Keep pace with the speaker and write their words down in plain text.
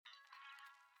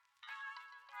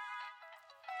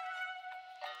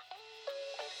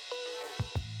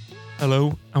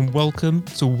Hello and welcome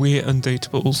to We're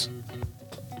UnDateables,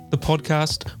 the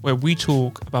podcast where we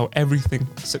talk about everything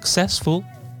successful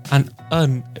and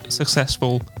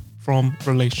unsuccessful from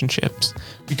relationships.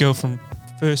 We go from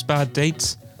first bad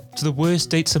dates to the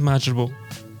worst dates imaginable,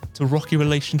 to rocky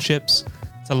relationships,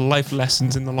 to life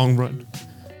lessons in the long run.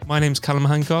 My name's Kallum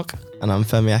Hancock. And I'm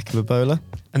Femi Akibabola.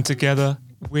 And together,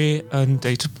 we're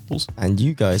UnDateables. And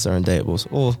you guys are undateables,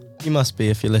 or you must be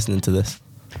if you're listening to this.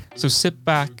 So sit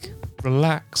back,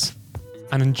 relax,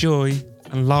 and enjoy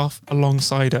and laugh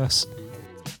alongside us.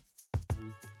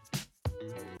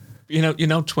 You're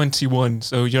now 21,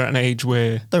 so you're at an age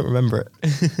where... Don't remember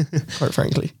it, quite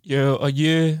frankly. You're a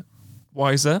year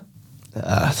wiser.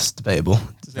 It's debatable.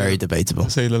 Very debatable.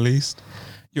 To say the least.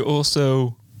 You're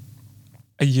also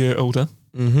a year older.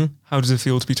 Mm-hmm. How does it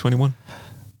feel to be 21?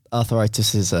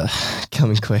 Arthritis is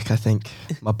coming quick, I think.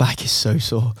 My back is so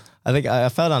sore. I think I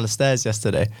fell down the stairs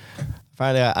yesterday.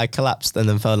 Apparently I collapsed and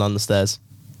then fell down the stairs.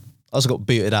 I also got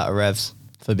booted out of Revs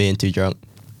for being too drunk.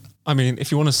 I mean, if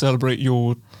you want to celebrate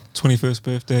your 21st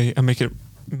birthday and make it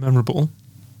memorable...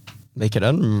 Make it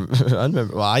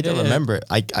unmemorable. Well, I don't remember it.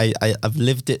 I've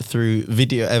lived it through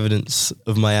video evidence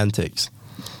of my antics.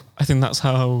 I think that's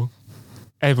how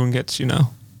everyone gets you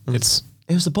now. It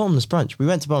was the bottomless brunch. We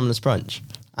went to bottomless brunch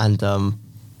and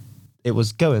it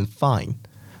was going fine.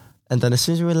 And then as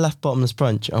soon as we left bottomless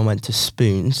brunch and went to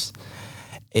Spoons,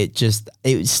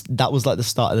 that was like the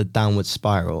start of the downward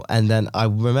spiral. And then I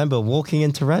remember walking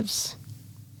into Revs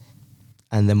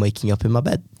and then waking up in my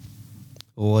bed.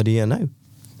 What do you know?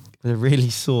 I really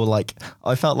saw,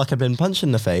 I felt like I'd been punched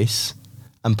in the face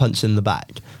and punched in the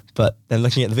back. But then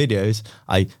looking at the videos,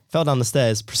 I fell down the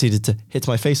stairs, proceeded to hit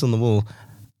my face on the wall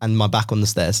and my back on the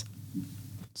stairs.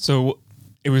 So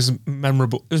it was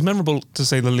memorable. It was memorable to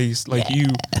say the least. You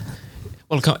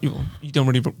don't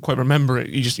really quite remember it.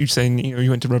 You're saying, you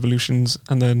went to Revolutions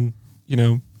and then,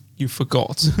 you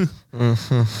forgot.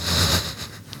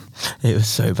 Mm-hmm. It was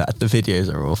so bad. The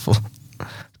videos are awful.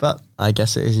 But I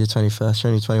guess it is your 21st. You're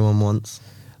only 21 once.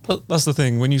 But that's the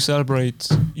thing. When you celebrate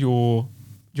your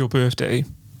birthday,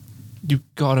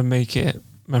 you've got to make it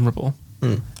memorable.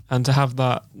 Mm. And to have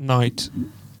that night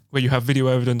where you have video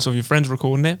evidence of your friends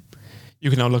recording it, you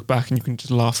can now look back and you can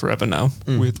just laugh forever now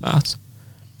with that.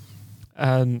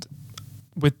 And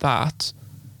with that,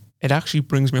 it actually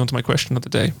brings me on to my question of the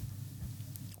day.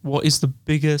 What is the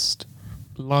biggest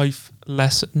life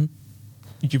lesson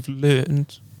you've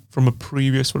learned from a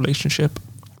previous relationship?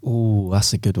 Oh,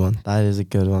 that's a good one. That is a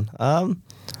good one.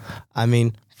 I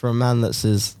mean, for a man that's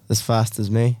as fast as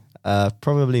me,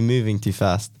 probably moving too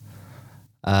fast.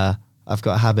 I've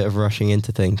got a habit of rushing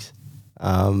into things.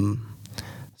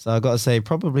 So I've got to say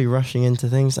probably rushing into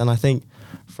things. And I think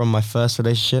from my first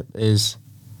relationship is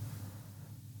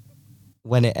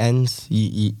when it ends,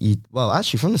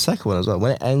 actually from the second one as well,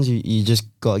 when it ends, you just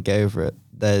got to get over it.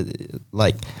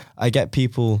 I get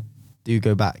people do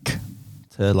go back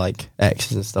to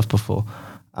exes and stuff before.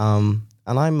 And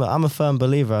I'm a firm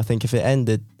believer. I think if it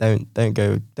ended, don't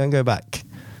go back.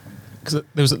 Because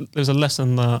there's a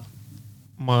lesson that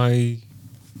my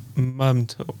mum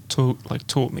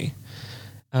taught me.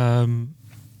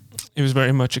 It was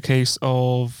very much a case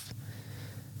of,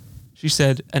 she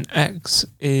said, an ex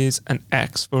is an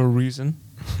ex for a reason.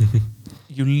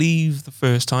 You leave the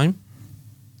first time,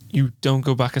 you don't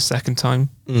go back a second time.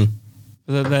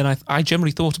 But then I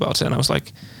generally thought about it and I was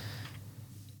like,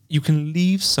 you can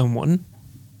leave someone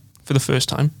for the first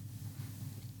time,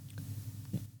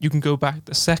 you can go back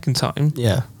the second time,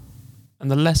 and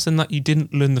the lesson that you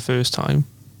didn't learn the first time,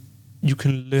 you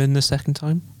can learn the second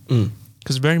time.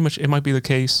 Because very much it might be the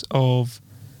case of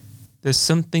there's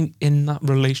something in that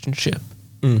relationship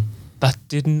that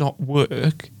did not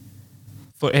work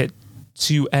for it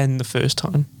to end the first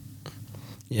time.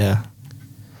 Yeah.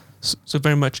 So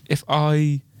very much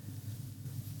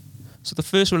so the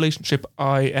first relationship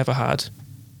I ever had,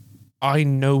 I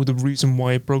know the reason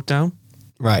why it broke down.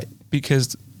 Right.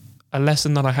 Because a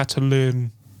lesson that I had to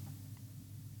learn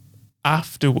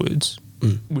afterwards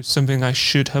was something I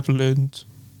should have learned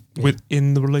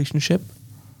within the relationship.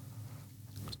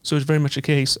 So it's very much a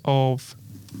case of,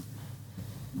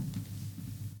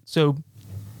 so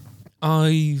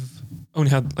I've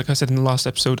only had, like I said in the last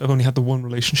episode, I've only had the one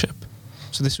relationship.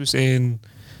 So this was in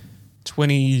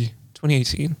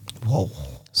 2018. Whoa.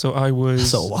 So I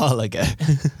was... That's a while ago.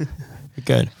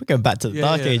 We're going back to the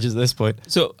dark ages at this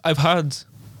point. So I've had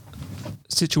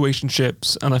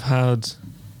situationships and I've had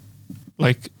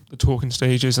the talking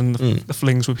stages and the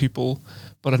flings with people,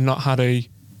 but I've not had a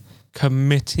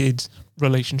committed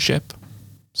relationship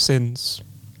since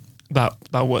that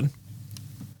one.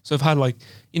 So I've had like,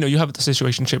 you have the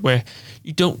situationship where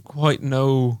you don't quite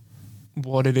know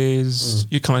what it is.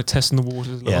 You're kind of testing the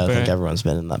waters a little Yeah, bit. I think everyone's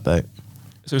been in that boat.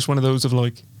 So it's one of those of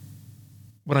like,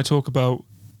 when I talk about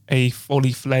a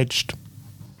fully fledged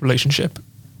relationship,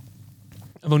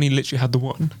 I've only literally had the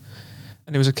one.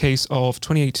 And it was a case of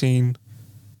 2018.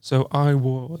 So I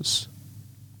was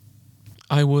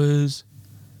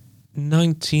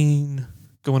 19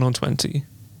 going on 20.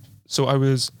 So I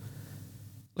was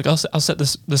like, I'll set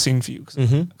the scene for you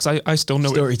because I still know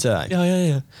Story it. time.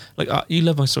 Yeah. Like you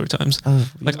love my story times. Oh,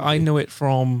 like I know it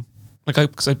from like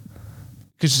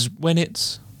because when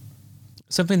it's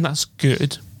something that's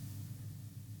good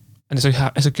and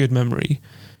it's a good memory,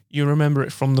 you remember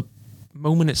it from the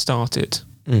moment it started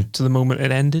to the moment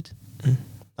it ended.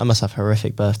 I must have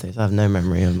horrific birthdays. I have no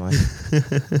memory of mine.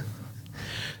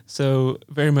 So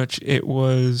very much it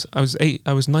was,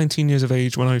 I was 19 years of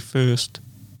age when I first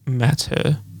met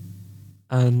her,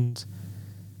 and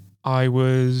I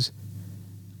was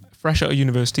fresh out of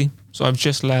university. So I've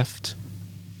just left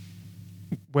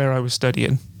where I was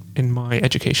studying in my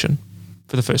education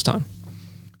for the first time.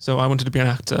 So I wanted to be an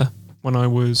actor when I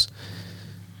was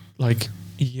like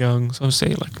young. So I would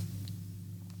say like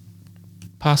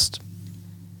past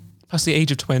the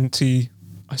age of 20,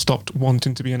 I stopped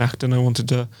wanting to be an actor and I wanted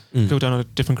to go down a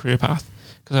different career path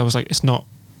because I was like, it's not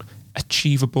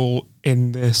achievable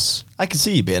in this. I can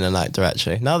see you being an actor,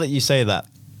 actually. Now that you say that,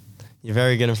 you're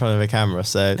very good in front of a camera,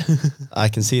 so I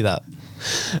can see that.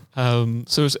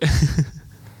 So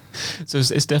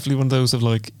it's definitely one of those of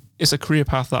like, it's a career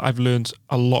path that I've learned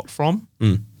a lot from,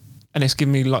 and it's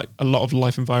given me like a lot of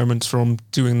life environments from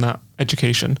doing that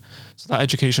education. So that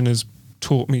education has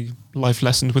taught me life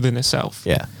lessons within itself.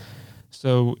 Yeah.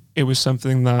 So it was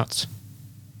something that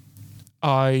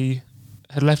I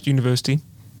had left university.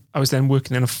 I was then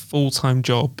working in a full-time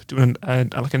job doing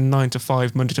like a 9 to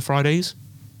 5 Monday to Fridays.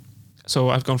 So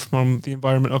I've gone from the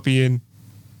environment of being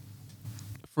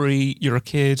free, you're a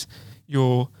kid,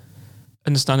 your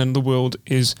understanding of the world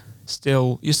is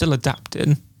you're still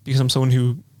adapting, because I'm someone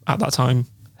who at that time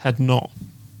had not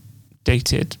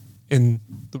dated in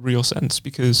the real sense,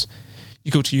 because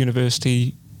you go to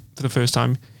university for the first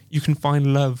time, you can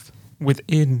find love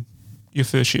within your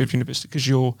first year of university because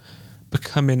you're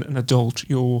becoming an adult,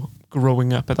 you're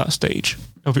growing up at that stage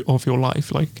of your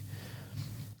life. Like,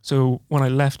 so when I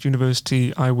left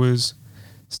university, I was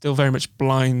still very much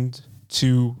blind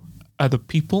to other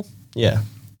people. Yeah.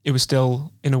 It was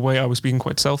still, in a way, I was being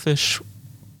quite selfish,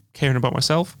 caring about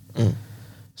myself.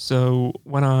 So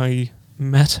when I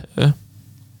met her,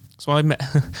 I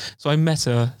met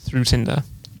her through Tinder.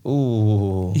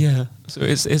 Ooh. Yeah. So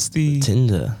it's the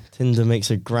Tinder. Tinder makes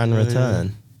a grand return.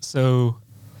 Yeah. So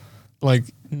like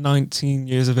 19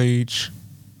 years of age,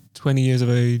 20 years of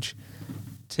age,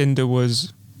 Tinder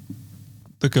was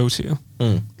the go-to.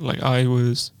 Like I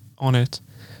was on it.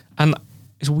 And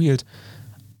it's weird.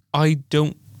 This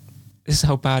is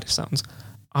how bad it sounds.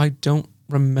 I don't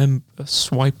remember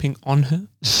swiping on her.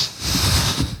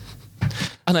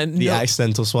 And The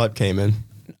accidental swipe came in.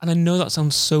 And I know that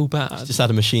sounds so bad. Just had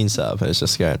a machine set up and it's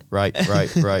just going right.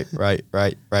 I've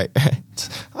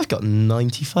got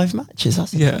 95 matches.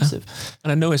 That's impressive.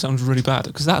 And I know it sounds really bad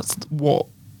because that's what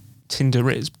Tinder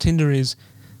is. Tinder is,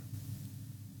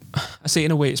 I say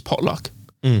in a way, it's potluck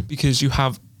because you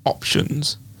have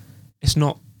options. It's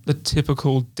not the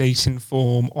typical dating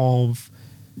form of,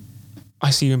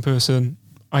 I see you in person,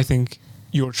 I think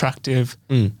you're attractive,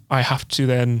 I have to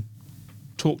then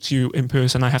talk to you in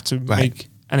person, I have to make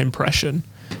an impression.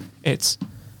 It's,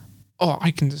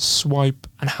 I can just swipe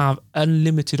and have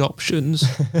unlimited options.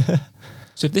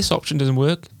 So if this option doesn't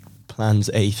work, plans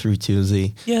A through to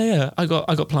Z. Yeah. I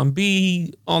got plan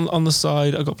B on the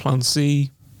side, I got plan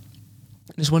C.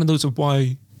 And it's one of those of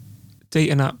why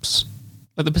dating apps,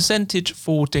 like the percentage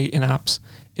for dating apps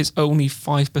is only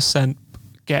 5%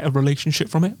 get a relationship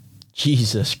from it.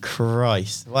 Jesus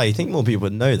Christ. Why, you think more people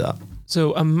would know that?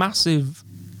 So a massive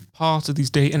part of these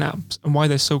dating apps and why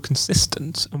they're so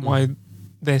consistent and why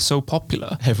they're so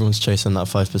popular. Everyone's chasing that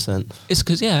 5%. It's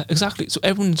because, yeah, exactly. So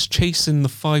everyone's chasing the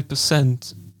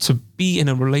 5% to be in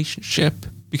a relationship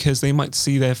because they might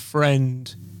see their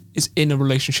friend is in a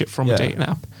relationship from a dating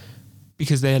app,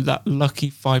 because they're that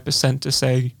lucky 5% to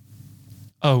say,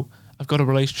 oh, I've got a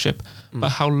relationship, but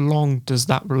how long does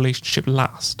that relationship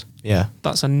last? Yeah.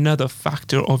 That's another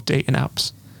factor of dating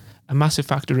apps. A massive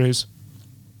factor is,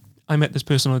 I met this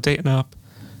person on a dating app,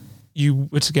 you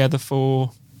were together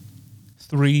for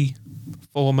 3-4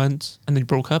 months and then you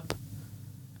broke up,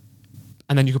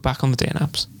 and then you go back on the dating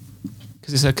apps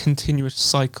because it's a continuous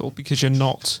cycle, because you're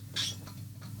not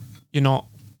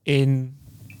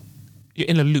you're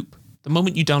in a loop. The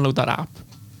moment you download that app,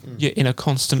 you're in a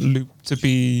constant loop to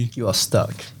be... You are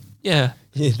stuck. Yeah.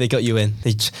 They got you in.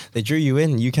 They drew you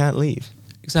in. You can't leave.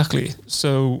 Exactly.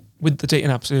 So with the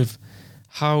dating apps of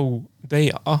how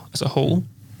they are as a whole,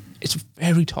 it's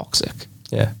very toxic.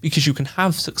 Yeah. Because you can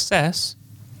have success,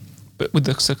 but with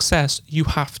the success, you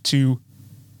have to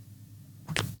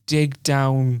dig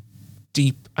down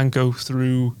deep and go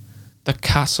through the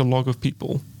catalogue of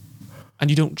people. And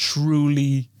you don't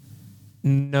truly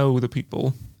know the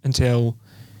people until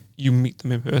you meet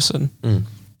them in person. And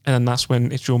then that's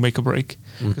when it's your make or break.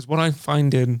 Because what I'm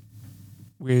finding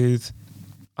with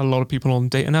a lot of people on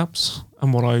dating apps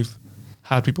and what I've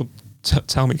had people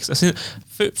tell me, because I think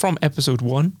from episode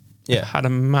 1, I've had a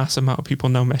mass amount of people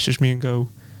now message me and go,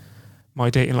 my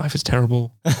dating life is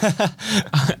terrible.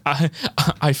 I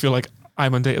feel like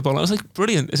I'm undateable. And I was like,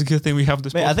 brilliant. It's a good thing we have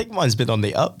this. Mate, I think mine's been on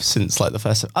the up since like the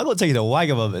first. I got taken to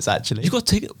Wagamama's actually. You got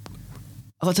taken.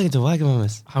 I got taken to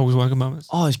Wagamama's. How was Wagamama's?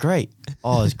 Oh, it's great.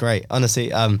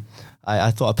 Honestly,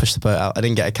 I thought I pushed the boat out. I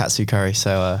didn't get a katsu curry,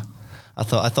 so I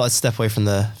thought I'd step away from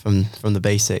the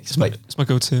basics. It's my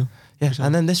go-to. Yeah,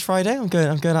 and then this Friday I'm going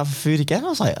out for food again. I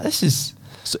was like, this is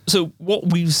so what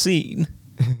we've seen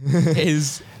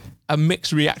is a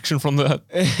mixed reaction from the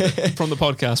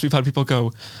podcast. We've had people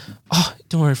go, "Oh,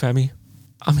 don't worry, Femi,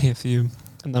 I'm here for you,"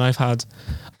 and then I've had,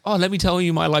 "Oh, let me tell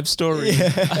you my life story."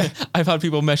 Yeah. I've had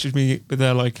people message me with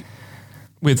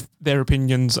their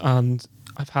opinions, and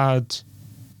I've had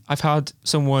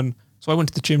someone. So I went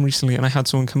to the gym recently, and I had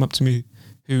someone come up to me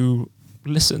who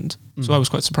listened. So I was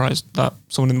quite surprised that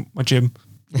someone in my gym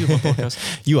knew my podcast.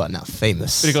 You are now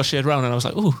famous. But it got shared around, and I was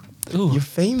like, "Ooh, you're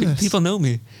famous." People know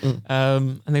me,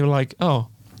 and they were like, "Oh,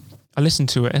 I listened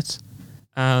to it,"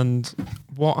 and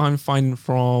what I'm finding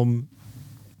from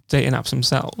dating apps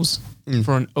themselves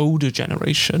for an older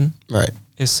generation, right,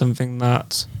 is something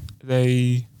that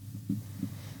they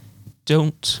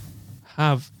don't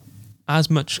have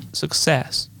as much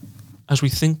success as we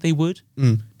think they would,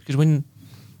 because when,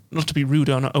 not to be rude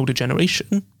on an older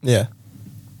generation,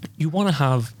 you want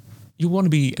to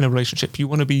be in a relationship, you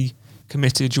want to be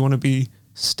committed, you want to be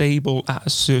stable at a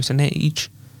certain age,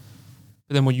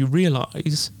 but then what you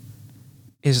realise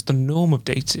is the norm of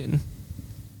dating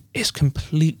is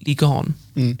completely gone.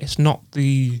 It's not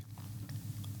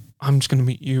I'm just going to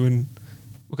meet you and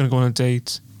we're going to go on a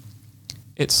date.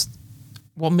 It's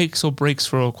what makes or breaks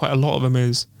for quite a lot of them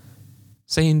is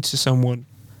saying to someone,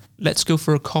 let's go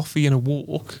for a coffee and a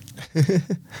walk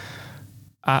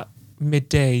at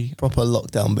midday. Proper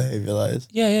lockdown behaviour, that is.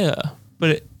 Yeah.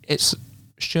 But it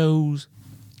shows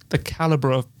the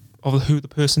calibre of who the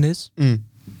person is.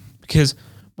 Because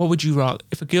what would you rather,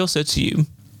 if a girl said to you,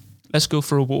 let's go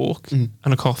for a walk and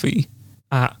a coffee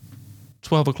at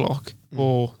 12 o'clock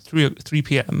or 3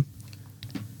 p.m,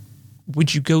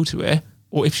 would you go to it?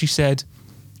 Or if she said,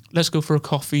 let's go for a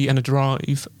coffee and a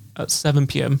drive at 7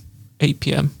 p.m, 8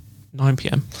 p.m, 9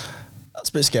 p.m. That's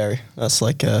a bit scary. That's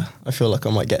like, I feel like I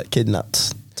might get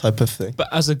kidnapped type of thing. But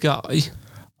as a guy...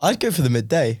 I'd go for the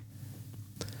midday.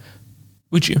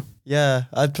 Would you? Yeah,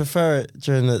 I'd prefer it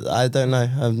during I don't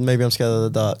know, maybe I'm scared of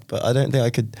the dark, but I don't think I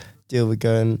could deal with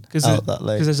going out that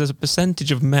late. Because there's a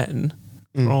percentage of men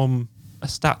from a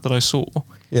stat that I saw.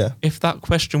 Yeah. If that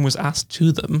question was asked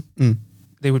to them,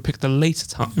 they would pick the later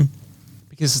time,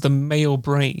 because the male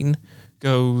brain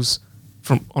goes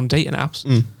on dating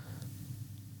apps.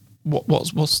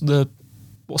 What's the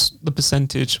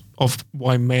percentage of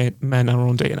why men are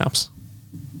on dating apps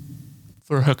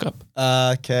for a hookup?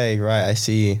 Okay, right, I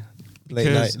see. Late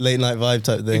night vibe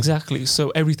type thing. Exactly.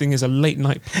 So everything is a late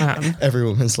night plan. Every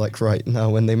woman's like, right now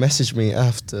when they message me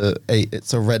after 8,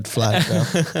 it's a red flag now.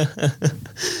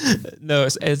 No,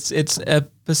 it's a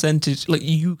percentage. Like,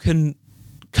 you can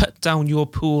cut down your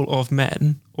pool of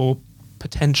men or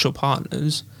potential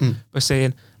partners by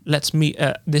saying, let's meet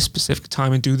at this specific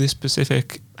time and do this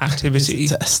specific activity.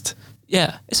 It's a test.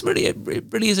 Yeah, it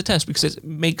really is a test, because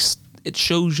it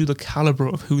shows you the caliber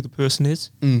of who the person is.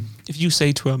 If you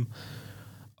say to them,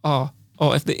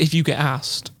 if you get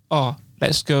asked,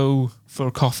 let's go for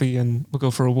a coffee and we'll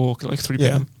go for a walk at like 3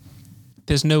 p.m.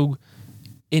 There's no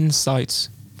insight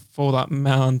for that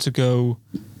man to go,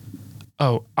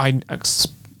 not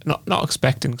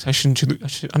expecting. I'm not going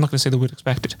to say the word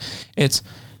expected.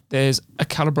 There's a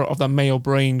caliber of that male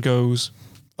brain goes,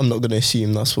 I'm not going to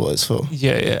assume that's what it's for.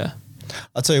 Yeah.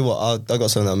 I'll tell you what, I got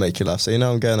something that'll make you laugh. So,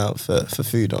 I'm going out for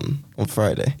food on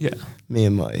Friday. Yeah. Me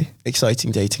and my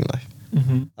exciting dating life.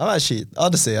 I'm actually,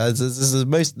 honestly,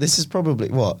 this is probably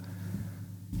what?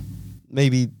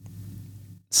 Maybe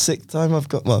sixth time I've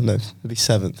got. Well, no, it'll be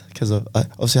seventh because I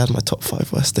obviously had my top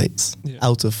 5 worst dates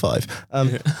out of 5.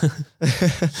 We're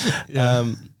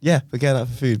going out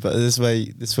for food, but this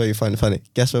way you find it funny.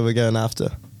 Guess where we're going after?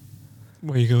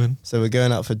 Where are you going? So we're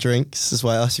going out for drinks. That's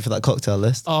why I asked you for that cocktail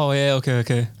list. Oh yeah,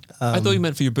 okay. I thought you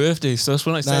meant for your birthday. So that's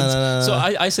when I sent. No. So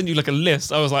I sent you like a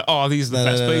list. I was like, oh, these are the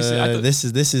best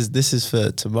places. This is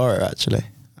for tomorrow actually.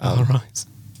 Right.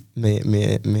 Me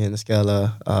and this girl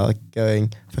are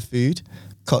going for food,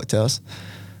 cocktails,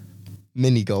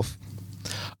 mini golf.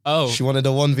 Oh. She wanted a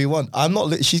 1v1. I'm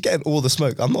not. She's getting all the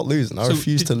smoke. I'm not losing. I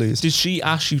refuse to lose. Did she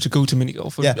ask you to go to mini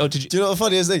golf? Yeah. Or did you? Do you know what the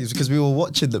funniest thing is? Because we were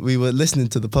watching that, we were listening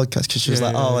to the podcast because she was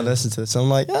like, "Oh, I listen to this." So I'm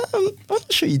like, "I'm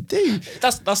not sure you do."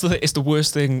 That's the thing. It's the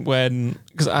worst thing when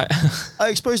because I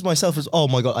exposed myself as. Oh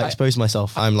my god, I exposed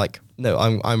myself. I'm like, no,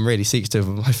 I'm really secretive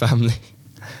with my family,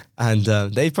 and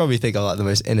they probably think I'm like the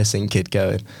most innocent kid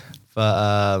going,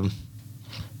 but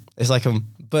it's like a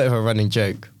bit of a running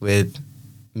joke with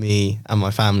me and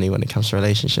my family when it comes to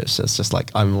relationships. It's just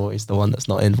like I'm always the one that's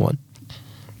not in one.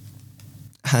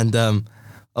 And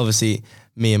obviously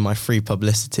me and my free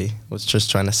publicity was just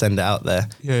trying to send it out there,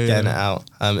 getting it out.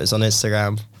 It's on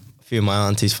Instagram. A few of my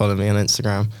aunties follow me on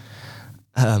Instagram.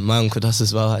 My uncle does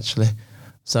as well, actually.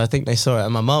 So I think they saw it.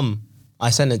 And my mum,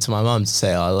 I sent it to my mum to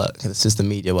say, oh, look, this is the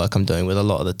media work I'm doing with a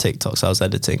lot of the TikToks I was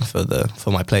editing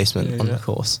for my placement on the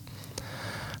course.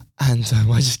 And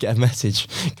I just get a message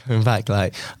coming back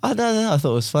like, oh, no, I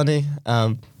thought it was funny.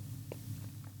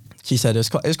 She said it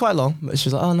was quite long, but she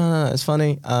was like, oh, no, it's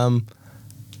funny.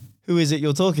 Who is it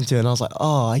you're talking to? And I was like,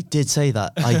 oh, I did say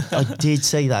that. I did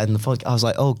say that in the podcast. I was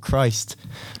like, oh, Christ.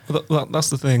 Well, that's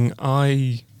the thing.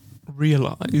 I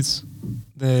realise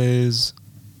there's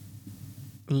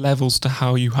levels to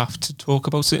how you have to talk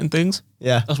about certain things.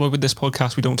 Yeah. That's why with this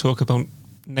podcast, we don't talk about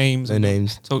names. No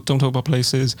names. So don't talk about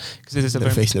places because it is no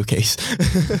face, no case.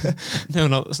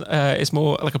 No, it's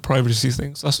more like a privacy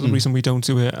thing. So that's the reason we don't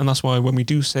do it, and that's why when we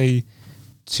do say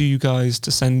to you guys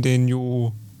to send in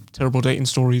your terrible dating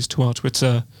stories to our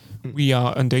Twitter, we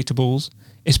are undateables.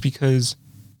 It's because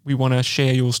we want to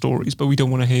share your stories, but we don't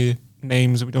want to hear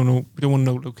names. We don't want to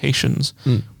know locations.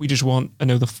 We just want to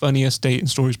know the funniest dating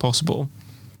stories possible.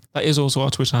 That is also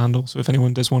our Twitter handle. So if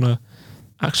anyone does want to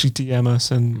actually DM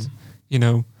us and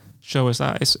show us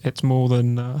that, it's more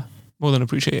than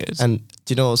appreciated. And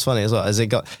do you know what's funny as well? As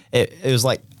it was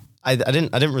like I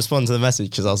didn't respond to the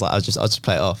message because I was like I'll just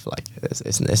play it off like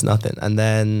it's nothing. And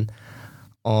then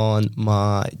on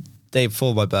my day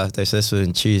before my birthday, so this was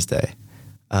on Tuesday,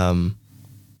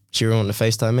 she wanted to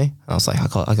FaceTime me, and I was like I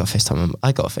got to FaceTime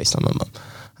my mum,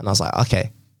 and I was like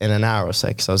okay, in an hour or so,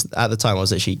 because at the time I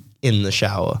was actually in the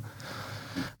shower,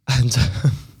 and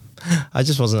I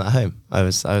just wasn't at home. I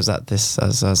was at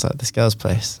this girl's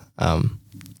place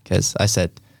because I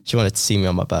said she wanted to see me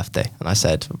on my birthday, and I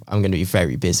said I'm going to be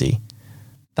very busy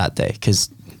that day because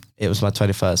it was my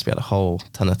 21st. We had a whole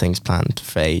ton of things planned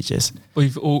for ages. But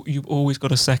you've always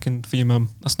got a second for your mum.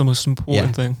 That's the most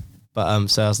important thing. But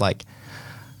so I was like,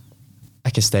 I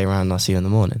can stay around and I'll see you in the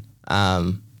morning,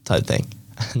 type thing.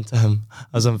 And I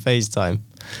was on FaceTime,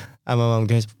 and my mum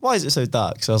goes, "Why is it so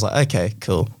dark?" So I was like, "Okay,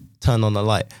 cool." Turn on the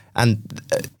light, and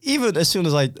even as soon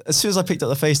as I picked up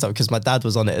the FaceTime, because my dad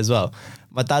was on it as well.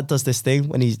 My dad does this thing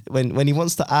when he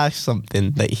wants to ask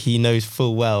something that he knows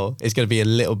full well is going to be a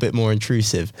little bit more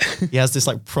intrusive. He has this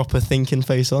like proper thinking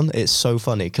face on. It's so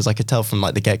funny because I could tell from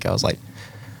like the get go. I was like,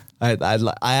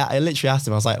 I literally asked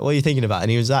him. I was like, "What are you thinking about?"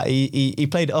 And he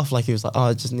played it off like he was like, "Oh,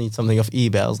 I just need something off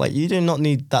eBay." I was like, "You do not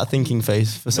need that thinking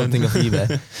face for something off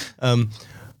eBay."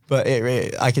 But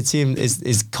I could see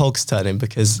his cogs turning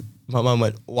because my mum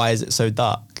went, "Why is it so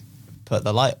dark? Put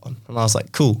the light on." And I was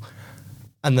like, "Cool."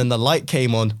 And then the light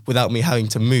came on without me having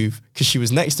to move because she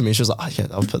was next to me. She was like, "Oh, yeah,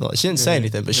 I'll put the light." She didn't say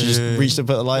anything, but she just reached to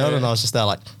put the light on, and I was just there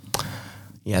like,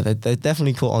 yeah, they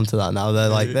definitely caught onto that now. They're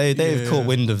like, they've caught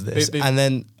wind of this. And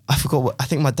then I forgot I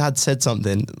think my dad said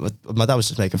something. My dad was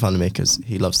just making fun of me because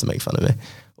he loves to make fun of me.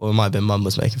 Or it might have been mum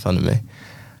was making fun of me.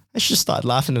 And she just started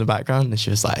laughing in the background, and she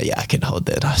was like, "Yeah, I can hold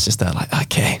it." I was just there like,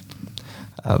 okay.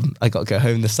 I got to go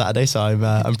home this Saturday, so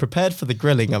I'm prepared for the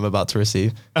grilling I'm about to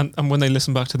receive. And when they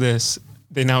listen back to this,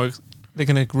 they're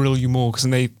going to grill you more because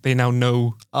they now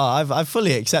know. Oh, I've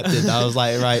fully accepted. I was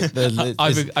like, right.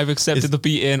 I've accepted the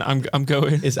beating. I'm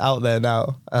going. It's out there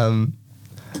now.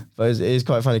 But it is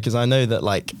quite funny because I know that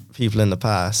like people in the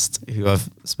past who I've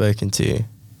spoken to,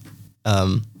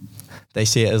 they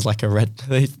see it as like a red.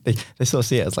 They sort of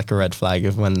see it as like a red flag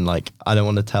of when like I don't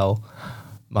want to tell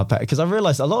my parents, because I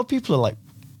realized a lot of people are like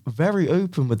very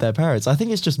open with their parents. I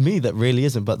think it's just me that really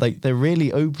isn't, but like they're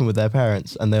really open with their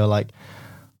parents, and they were like,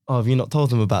 oh, have you not told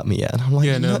them about me yet? And I'm like,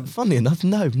 Yeah, no. Funny enough,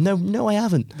 no, I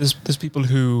haven't. There's people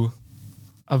who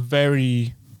are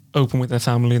very open with their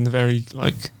family and they're very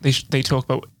like they talk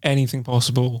about anything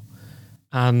possible.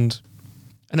 And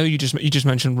I know you just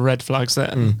mentioned red flags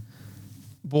then.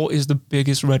 What is the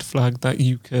biggest red flag that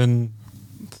you can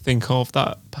think of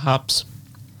that perhaps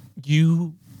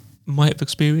you might have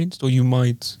experienced or you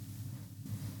might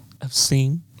have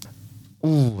seen?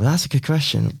 Oh, that's a good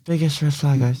question. Biggest red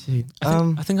flag I've seen.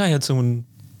 I think I had someone.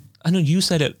 I know you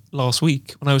said it last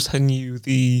week when I was telling you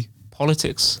the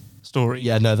politics story.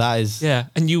 Yeah, no, that is. Yeah,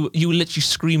 and you were literally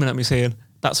screaming at me saying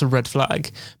that's a red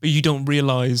flag, but you don't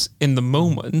realize in the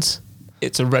moment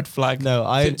it's a red flag. No,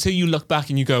 until you look back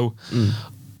and you go,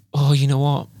 oh, you know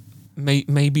what?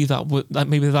 Maybe that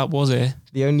was it.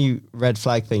 The only red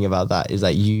flag thing about that is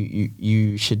that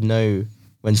you should know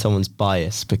when someone's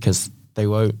biased, because they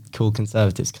won't call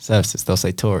conservatives, they'll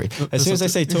say Tory. As soon as they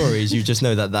say Tories, you just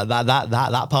know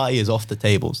that party is off the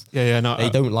tables. Yeah, no. They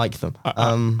don't like them.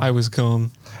 I was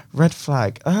gone. Red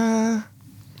flag.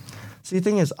 See, the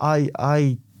thing is,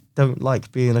 I don't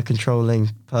like being a controlling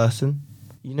person.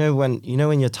 You know when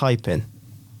you're typing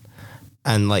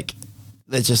and like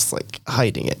they're just like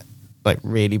hiding it like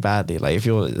really badly. Like if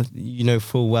you're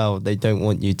full well they don't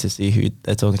want you to see who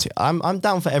they're talking to. I'm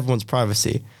down for everyone's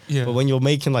privacy. Yeah. But when you're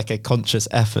making like a conscious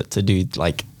effort to do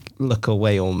like look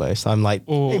away almost, I'm like,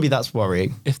 or maybe that's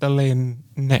worrying. If they're laying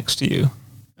next to you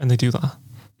and they do that.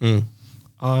 I'm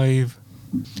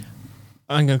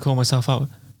going to call myself out.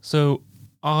 So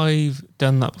I've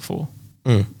done that before.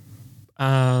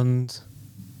 And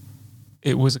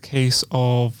it was a case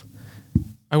of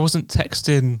I wasn't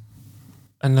texting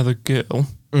another girl.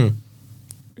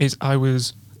 I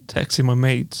was texting my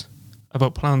mates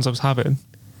about plans I was having,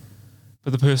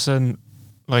 but the person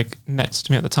like next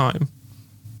to me at the time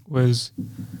was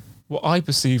what I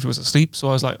perceived was asleep. So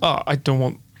I was like, oh, I don't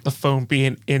want the phone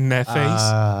being in their face.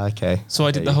 Okay. So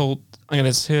I did the whole, I'm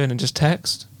going to turn and just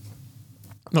text,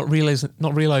 not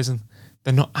realizing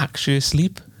they're not actually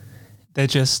asleep. They're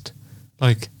just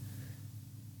like,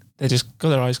 they just got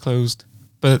their eyes closed.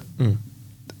 But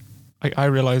I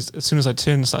realized as soon as I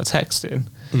turned and started texting,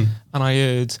 and I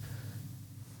heard,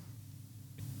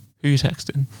 who are you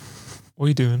texting? What are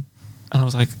you doing? And I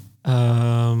was like,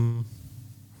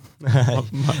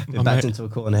 We're backed into a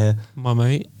corner here. My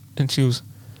mate. And she was,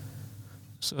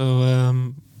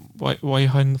 so why are you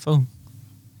hiding the phone?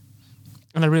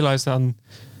 And I realized then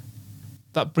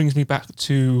that brings me back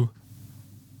to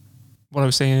what I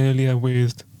was saying earlier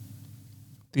with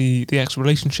the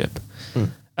ex-relationship.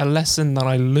 A lesson that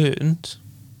I learned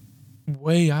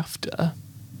way after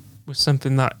was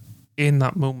something that in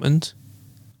that moment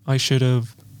I should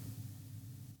have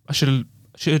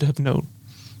known.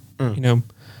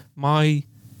 My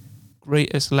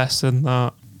greatest lesson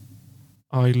that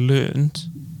I learned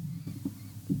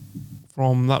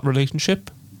from that relationship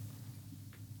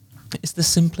is the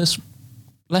simplest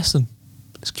lesson.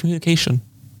 It's communication.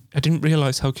 I didn't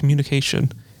realize how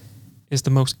communication is the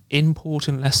most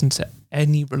important lesson to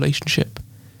any relationship.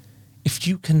 If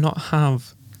you cannot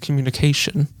have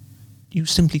communication, you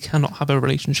simply cannot have a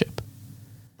relationship.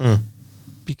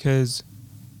 Because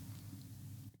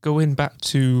going back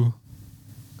to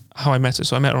how I met her,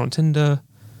 so I met her on Tinder.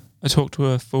 I talked to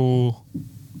her for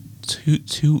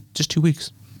 2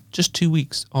 weeks. Just 2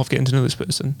 weeks of getting to know this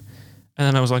person. And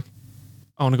then I was like,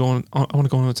 I want to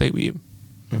go on a date with you.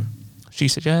 She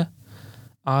said, yeah.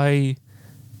 I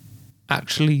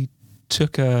actually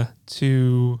took her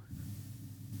to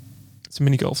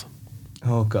mini golf.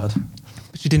 Oh God!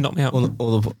 But she did knock me out.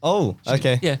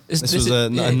 Okay. Yeah, this was a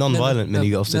non-violent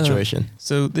mini golf situation.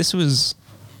 So this was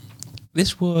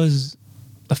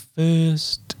the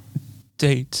first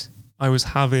date I was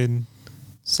having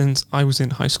since I was in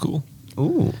high school.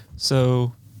 Ooh.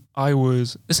 So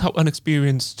this is how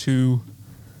unexperienced to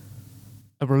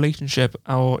a relationship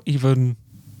or even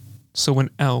someone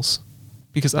else,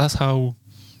 because that's how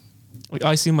like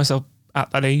I see myself at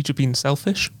that age of being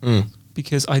selfish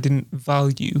because I didn't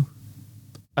value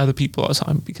other people at the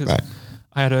time, because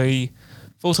I had a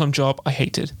full-time job I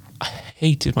hated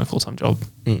my full-time job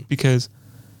because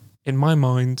in my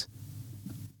mind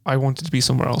I wanted to be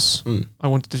somewhere else. I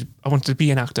wanted to be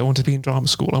an actor. I wanted to be in drama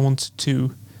school. I wanted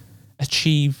to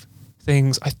achieve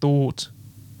things I thought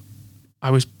I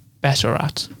was better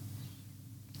at.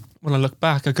 When I look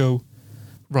back, I go,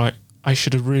 right, I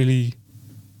should have really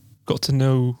got to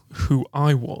know who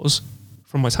I was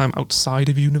from my time outside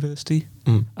of university.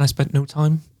 And I spent no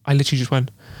time. I literally just went,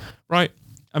 right,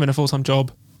 I'm in a full-time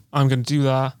job. I'm going to do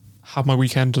that, have my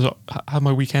weekends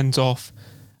off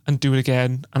and do it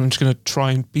again. And I'm just going to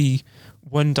try and be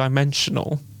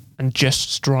one-dimensional and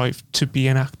just strive to be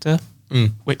an actor,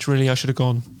 which really I should have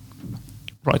gone,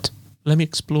 right, let me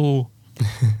explore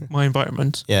my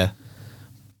environment. Yeah.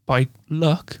 By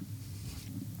luck,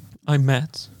 I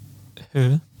met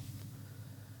her,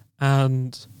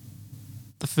 and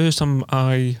the first time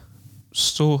I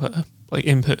saw her, like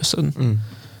in person,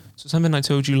 so something I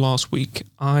told you last week,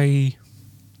 what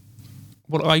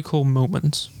I call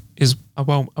moments is a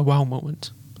wow moment.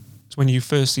 It's when you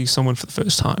first see someone for the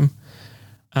first time,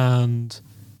 and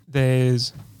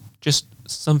there's just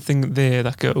something there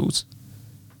that goes,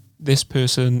 this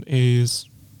person is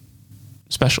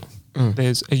special.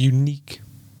 There's a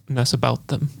uniqueness about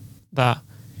them that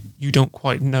you don't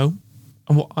quite know.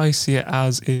 And what I see it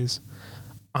as is,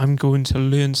 I'm going to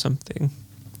learn something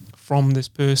from this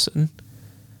person.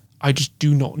 I just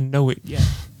do not know it yet.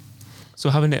 So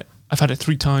I've had it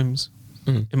 3 times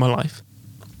in my life.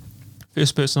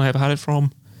 First person I ever had it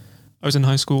from, I was in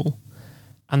high school,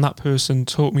 and that person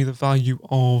taught me the value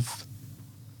of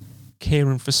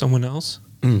caring for someone else.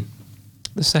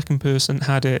 The second person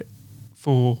had it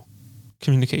for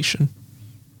communication,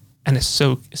 and it's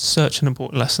such an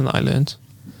important lesson that I learned.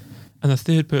 And the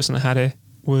third person that had it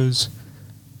was,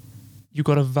 you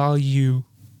got to value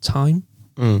time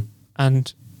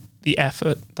and the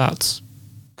effort that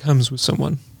comes with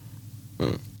someone.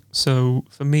 So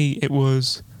for me, it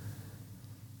was,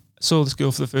 I saw this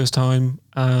girl for the first time,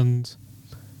 and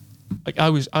like I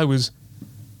wouldn't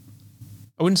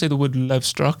say the word love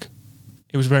struck.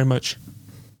 It was very much,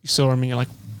 you saw her and you're like,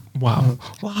 wow.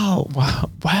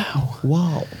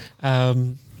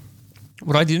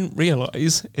 What I didn't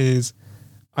realize is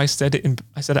I said it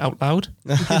out loud.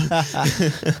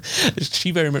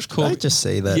 She very much called. Did I just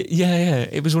say that? Yeah.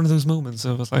 It was one of those moments.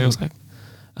 I was like,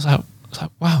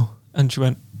 wow. And she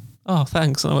went, oh,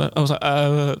 thanks. And I was like,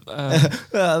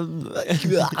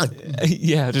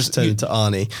 yeah, just turned into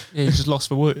Arnie. Yeah, you just lost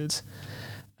for words.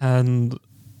 And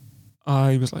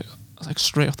I was like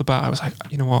straight off the bat, I was like,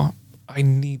 you know what? I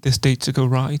need this date to go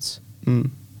right,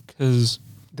 because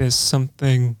there's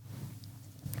something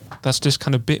that's just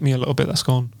kind of bit me a little bit. That's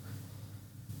gone,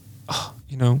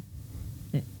 you know,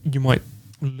 you might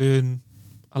learn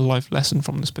a life lesson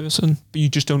from this person, but you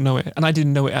just don't know it. And I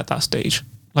didn't know it at that stage.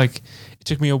 Like, it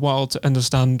took me a while to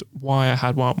understand why I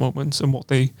had wow moments and what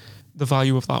the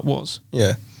value of that was.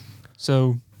 Yeah.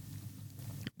 So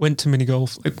went to mini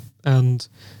golf, and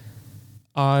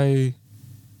I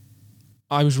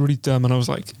was really dumb, and I was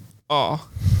like,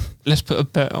 let's put a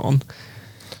bet on.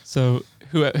 So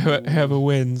whoever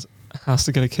wins has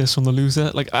to get a kiss from the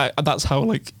loser. Like, that's how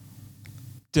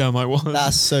dumb I was.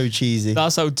 That's so cheesy.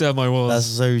 That's how dumb I was. That's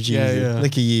so cheesy. Yeah.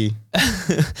 Look at you.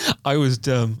 I was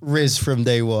dumb. Riz from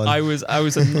day one. I was a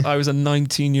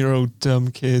 19-year-old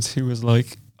dumb kid who was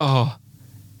like, either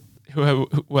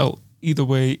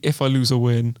way, if I lose or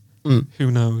win,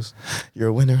 who knows? You're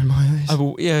a winner in my eyes.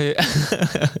 Yeah.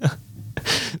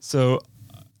 So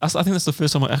I think that's the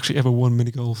first time I actually ever won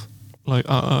mini golf. Like,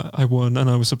 I won, and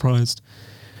I was surprised.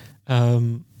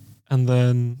 And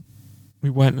then we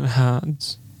went and had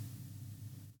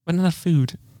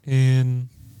food in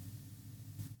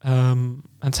an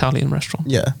Italian restaurant.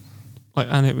 Yeah.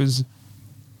 And it was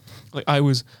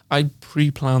I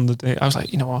pre-planned the day. I was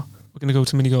like, you know what, we're gonna go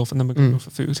to mini golf and then we're gonna go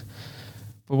for food.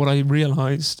 But what I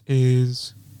realized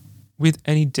is, with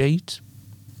any date,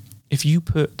 if you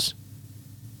put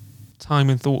time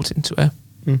and thought into it,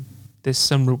 there's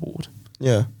some reward.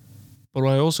 Yeah. But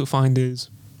what I also find is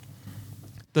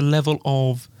the level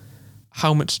of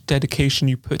how much dedication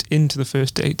you put into the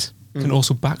first date can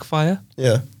also backfire.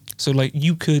 Yeah. So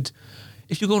you could,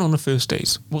 if you're going on a first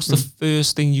date, what's the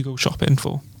first thing you go shopping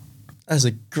for? That's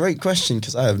a great question,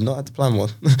 because I have not had to plan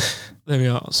one. There we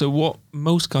are. So what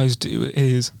most guys do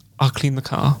is, I'll clean the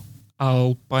car,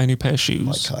 I'll buy a new pair of shoes.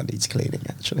 My car needs cleaning,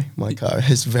 actually. My car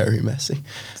is very messy.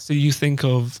 So you think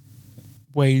of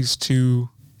ways to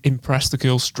impress the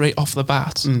girl straight off the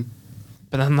bat.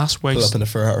 But then that's where pull up in a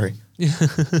Ferrari.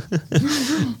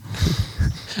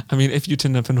 I mean, if you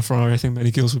turned up in a Ferrari, I think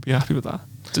many girls would be happy with that.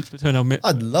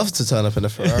 I'd love to turn up in a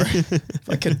Ferrari. If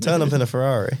I could turn up in a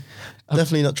Ferrari.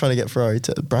 Definitely not trying to get Ferrari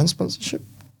to brand sponsorship.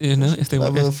 You know, if they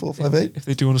want, if 458. If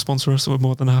they do want to sponsor us, we're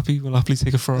more than happy. We'll happily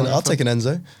take a Ferrari. And I'll take an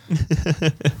Enzo.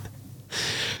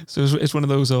 So it's one of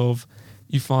those of,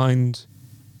 you find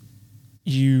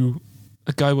a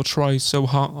guy will try so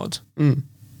hard, but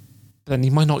then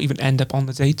he might not even end up on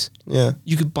the date. Yeah.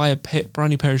 You could buy a brand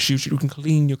new pair of shoes, you can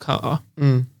clean your car,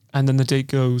 and then the date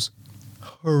goes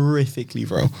horrifically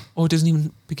wrong. Or it doesn't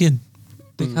even begin.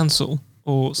 They cancel,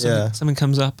 or something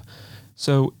comes up.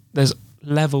 So there's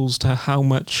levels to how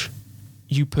much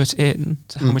you put in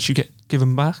to how much you get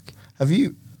given back. Have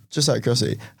you just out of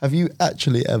curiosity, have you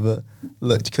actually ever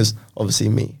looked, because obviously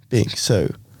me being so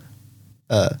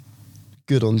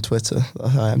good on Twitter,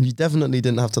 I am, you definitely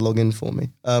didn't have to log in for me.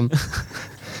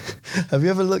 Have you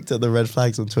ever looked at the red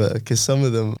flags on Twitter? Because some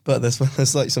of them, but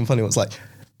there's like some funny ones, like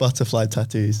butterfly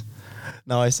tattoos.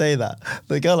 Now I say that,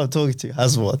 the girl I'm talking to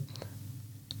has one.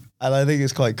 And I think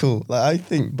it's quite cool. Like, I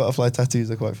think butterfly tattoos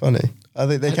are quite funny. I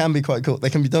think they can be quite cool. They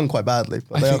can be done quite badly,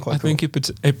 but they are quite cool. I think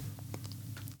it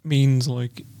means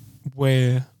like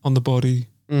where on the body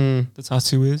the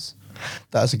tattoo is.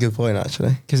 That's a good point,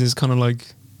 actually. Because it's kind of like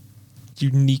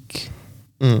unique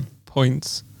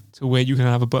points to where you can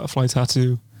have a butterfly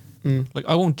tattoo. Like,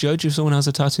 I won't judge if someone has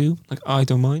a tattoo. Like, I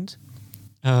don't mind.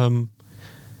 I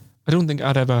don't think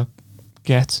I'd ever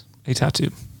get a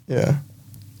tattoo. Yeah.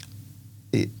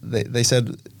 They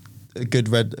said a good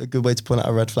way to point out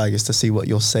a red flag is to see what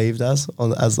you're saved as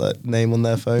a name on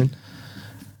their phone.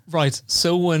 Right.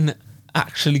 Someone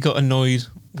actually got annoyed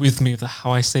with me with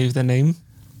how I saved their name.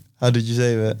 How did you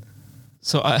save it?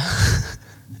 So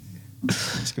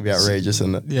It's gonna be outrageous,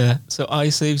 isn't it? Yeah. So I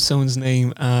saved someone's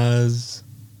name as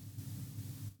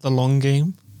The Long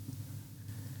Game.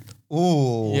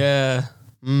 Oh. Yeah.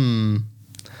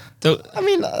 I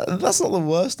mean, that's not the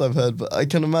worst I've heard, but I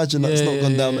can imagine that's not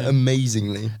gone down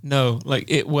amazingly. No,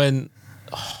 like, it went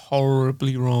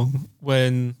horribly wrong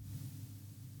when,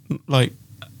 like,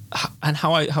 and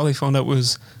how they found out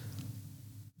was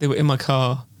they were in my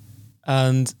car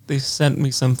and they sent me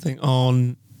something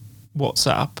on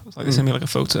WhatsApp. Like, they sent me like a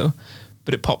photo,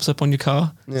 but it pops up on your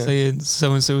car saying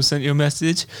so-and-so sent you a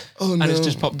message. Oh, no. And it's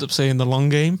just popped up saying The Long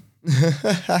Game.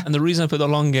 And the reason I put The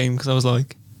Long Game, because I was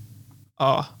like,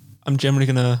 I'm generally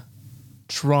going to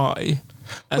try.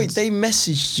 And wait, they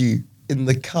messaged you in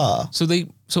the car? So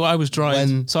I was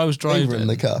driving. They were in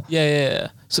the car? Yeah.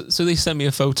 So they sent me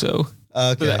a photo.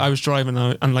 Okay. But I was driving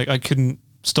and like I couldn't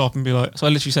stop and be like, so I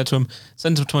literally said to him,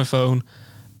 send it to my phone.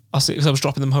 I'll see, because I was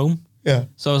dropping them home. Yeah.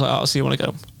 So I was like, I'll see you when I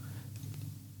go.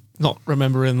 Not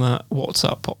remembering that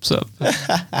WhatsApp pops up.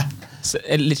 So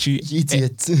it literally,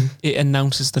 idiot. It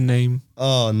announces the name.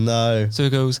 Oh no. So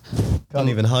it goes, can't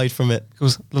even hide from it. It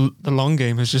goes, the Long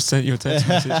Game has just sent you a text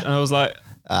message. And I was like,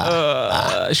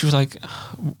 she was like,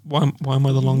 why am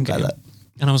I The Long Game?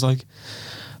 And I was like,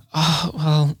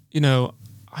 well,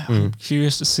 I'm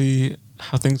curious to see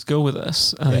how things go with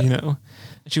this, And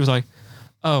she was like,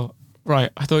 oh,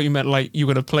 right, I thought you meant like you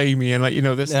were going to play me and like,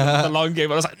 this is the Long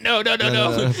Game. I was like, no,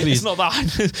 please. It's not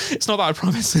that. It's not that, I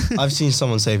promise. I've seen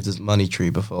someone saved as Money Tree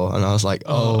before and I was like,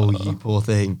 oh, you poor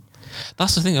thing.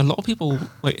 That's the thing. A lot of people,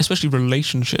 like, especially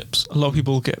relationships, a lot of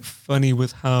people get funny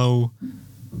with how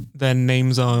their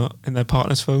names are in their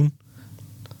partner's phone.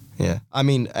 Yeah. I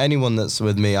mean, anyone that's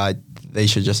with me, they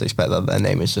should just expect that their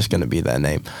name is just going to be their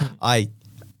name.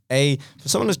 For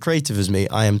someone as creative as me,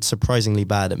 I am surprisingly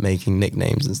bad at making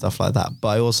nicknames and stuff like that. But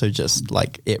I also just,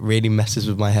 like, it really messes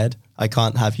with my head. I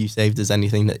can't have you saved as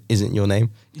anything that isn't your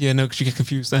name. Yeah, no, because you get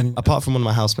confused then. Apart from one of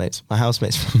my housemates. My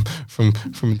housemates from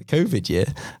the COVID year,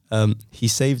 he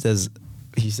saved as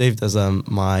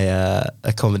my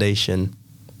accommodation.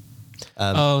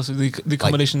 So the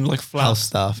accommodation, like flat house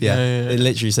staff, yeah. It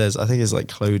literally says, I think it's like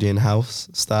Clodian house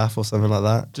staff or something like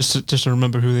that. Just to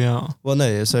remember who they are. Well,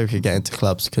 no, so we could get into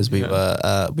clubs because we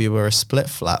were a split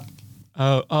flat.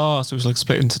 So it was like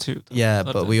split into two. Yeah,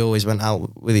 but we always went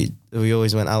out we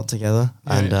always went out together,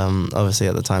 and obviously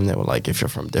at the time they were like, if you're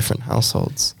from different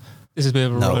households, this is a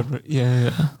bit of a rivalry.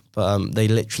 Yeah. But they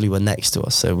literally were next to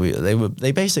us, so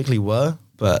they basically were,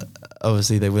 but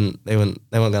obviously they weren't going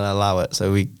to allow it,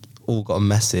 so we all got a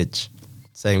message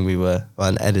saying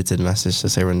an edited message to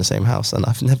say we're in the same house, and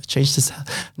I've never changed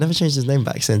his name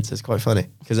back since. It's quite funny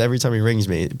because every time he rings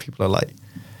me, people are like,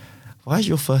 "Why is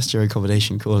your first year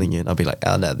accommodation calling you?" And I'll be like,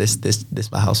 "Oh no, this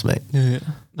my housemate." Yeah.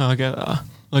 No, I get that.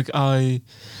 Like I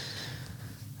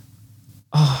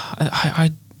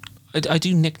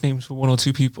do nicknames for one or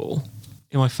two people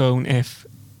in my phone if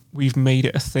we've made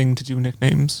it a thing to do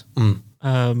nicknames.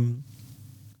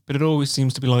 But it always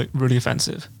seems to be like really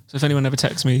offensive. So if anyone ever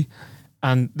texts me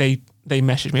and they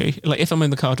message me, like if I'm in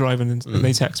the car driving and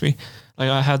they text me, like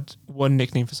I had one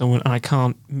nickname for someone and I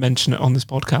can't mention it on this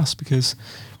podcast because...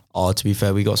 Oh, to be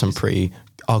fair, we got some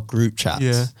our group chats.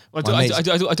 Yeah. Well, I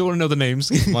don't want to know the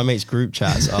names. My mates' group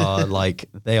chats are like,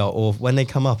 they are all, when they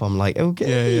come up, I'm like,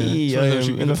 okay,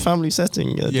 in a family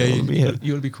setting.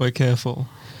 You'll be quite careful.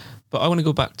 But I want to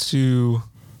go back to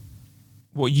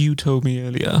what you told me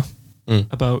earlier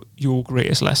about your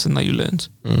greatest lesson that you learned.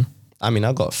 I mean,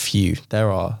 I've got a few. There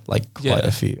are like quite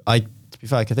a few. To be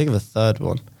fair, I can think of a third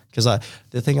one because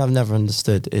the thing I've never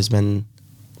understood is when,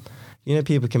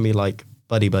 people can be like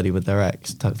buddy with their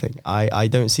ex type thing. I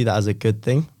don't see that as a good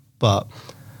thing, but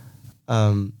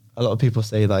a lot of people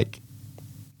say like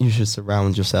you should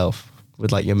surround yourself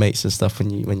with like your mates and stuff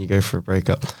when you go for a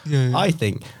breakup. Yeah. I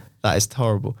think that is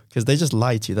horrible because they just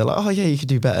lie to you. They're like, oh yeah, you could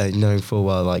do better, knowing full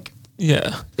well like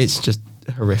it's just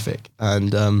horrific.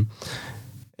 And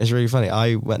it's really funny.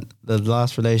 The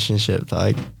last relationship that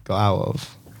I got out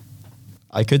of,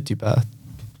 I could do better.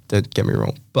 Don't get me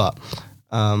wrong, but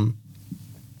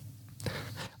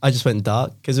I just went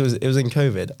dark because it was in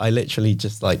COVID. I literally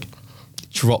just like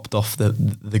dropped off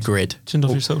the grid. Turned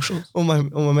off your socials. All my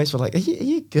mates were like, are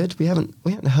you good? We haven't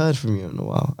heard from you in a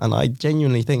while. And I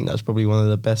genuinely think that's probably one of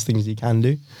the best things you can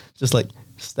do. Just like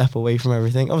step away from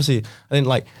everything. Obviously, I didn't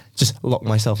like just lock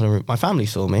myself in a room. My family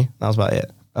saw me. That was about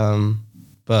it.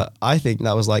 But I think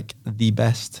that was like the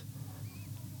best,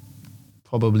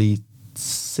 probably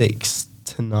 6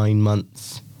 to 9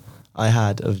 months I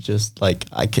had of just like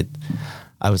I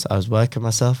was working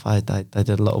myself. I did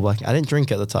a lot of working. I didn't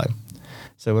drink at the time.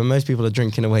 So when most people are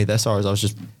drinking away their sorrows, I was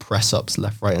just press ups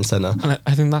left, right and centre. And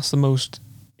I think that's the most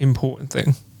important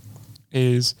thing,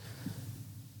 is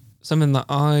something that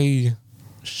I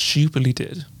stupidly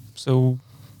did. So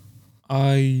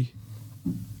going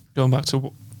back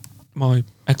to my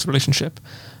ex-relationship,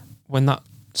 when that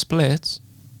split,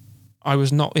 I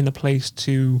was not in a place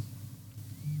to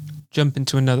jump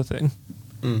into another thing.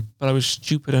 But I was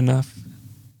stupid enough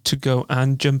to go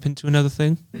and jump into another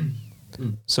thing.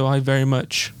 So I very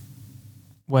much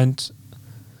went,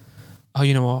 oh,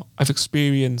 you know what? I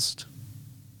experienced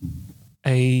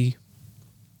like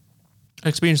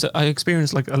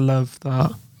a love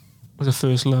that was a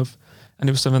first love, and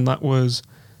it was something that was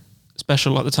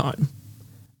special at the time.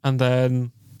 And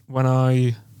then when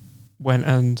I went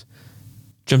and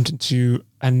jumped into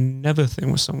another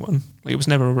thing with someone, like it was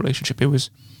never a relationship. It was,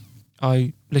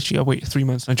 I waited 3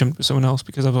 months and I jumped with someone else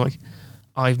because I was like,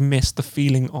 I've missed the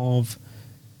feeling of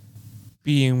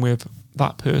being with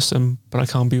that person, but I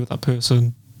can't be with that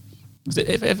person.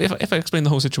 If I explain the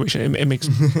whole situation, it makes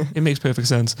it makes perfect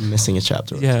sense. Missing a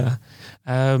chapter. Yeah.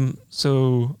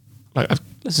 So like,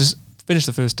 let's just finish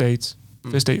the first date.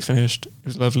 First date finished. It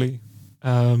was lovely.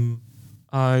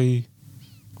 I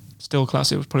still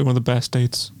class it was probably one of the best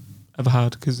dates I've ever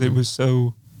had because it was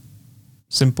so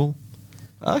simple.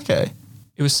 Okay.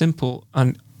 It was simple,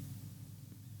 and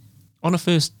on a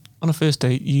first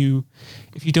date,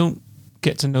 if you don't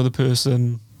get to know the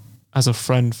person as a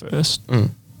friend first,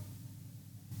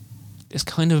 there's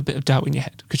kind of a bit of doubt in your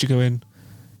head because you go in,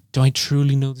 do I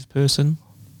truly know this person?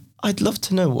 I'd love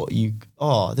to know what you...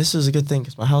 Oh, this is a good thing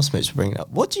because my housemates were bringing it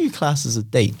up. What do you class as a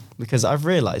date? Because I've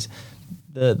realised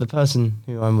the person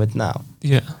who I'm with now...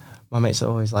 Yeah. My mates are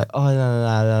always like, oh,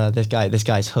 no, this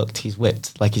guy's hooked. He's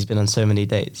whipped. Like, he's been on so many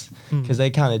dates. Because they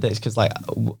counted dates because, like,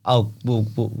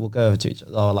 we'll go over to each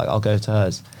other. Or, like, I'll go to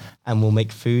hers. And we'll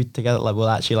make food together. Like, we'll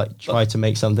actually, like, try to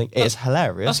make something. It's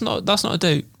hilarious. That's not a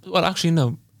date. Well, actually,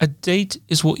 no. A date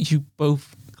is what you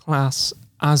both class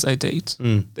as a date.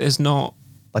 There's not...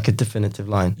 Like a definitive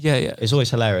line. Yeah. It's always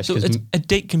hilarious. So a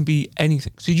date can be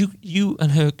anything. So you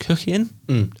and her cooking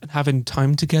and having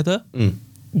time together,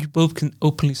 you both can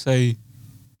openly say,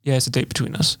 yeah, it's a date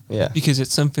between us. Yeah. Because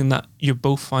it's something that you're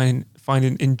both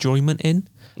finding enjoyment in.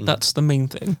 That's the main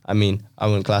thing. I mean, I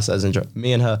wouldn't class it as enjoyment.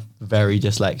 Me and her, very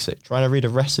dyslexic. Trying to read a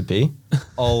recipe.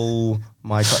 Oh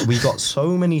my God. We got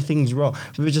so many things wrong.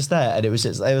 We were just there and it was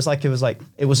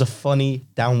a funny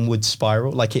downward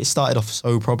spiral. Like it started off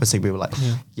so promising. We were like,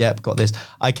 yep, got this.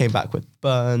 I came back with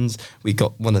burns. We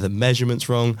got one of the measurements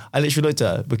wrong. I literally looked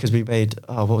at her because we made,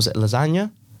 what was it,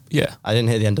 lasagna? Yeah. I didn't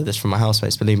hear the end of this from my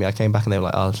housemates. Believe me, I came back and they were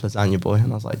like, oh, it's lasagna boy.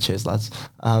 And I was like, cheers, lads.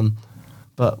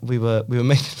 But we were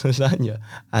making lasagna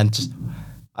and just,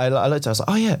 I looked at her, I was like,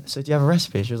 oh yeah, so do you have a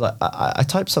recipe? She was like, I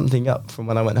typed something up from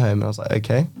when I went home and I was like,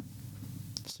 okay,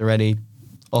 it's already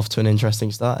off to an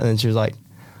interesting start. And then she was like,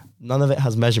 none of it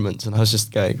has measurements. And I was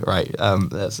just going, right,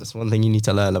 that's one thing you need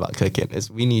to learn about cooking is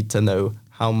we need to know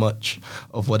how much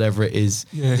of whatever it is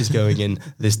going in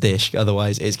this dish.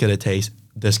 Otherwise it's going to taste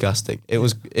disgusting.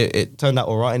 It turned out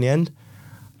all right in the end,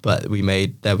 but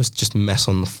there was just mess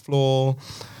on the floor.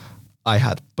 I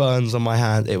had burns on my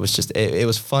hand. It was just, it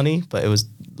was funny, but it was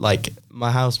like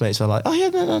my housemates were like, oh yeah,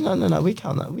 no, we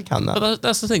count that. But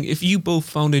that's the thing. If you both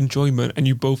found enjoyment and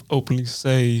you both openly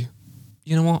say,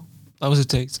 you know what, that was a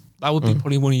date. That would be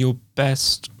probably one of your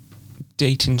best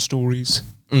dating stories.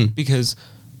 Because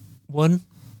 1,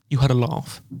 you had a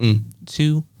laugh.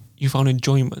 2, you found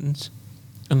enjoyment.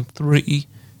 And 3,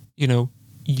 you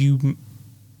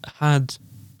had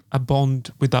a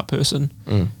bond with that person.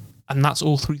 And that's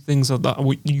all 3 things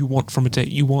that you want from a date.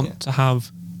 You want to have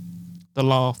the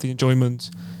laugh, the enjoyment,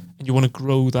 and you want to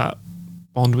grow that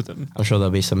bond with them. I'm sure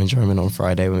there'll be some enjoyment on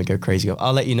Friday when we go crazy.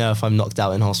 I'll let you know if I'm knocked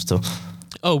out in hospital.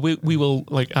 Oh, we will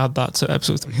like add that to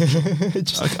episode 3.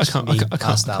 I can't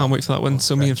wait for that one.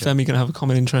 So me and Femi gonna have a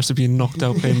common interest of being knocked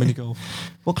out playing mini golf.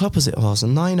 What club was it? Oh, it's a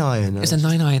 9-iron. It's a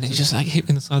 9-iron. It's just like hit me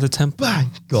in the side of the temple.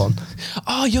 Bang, gone.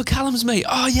 Oh, you're Callum's mate.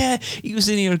 Oh yeah, he was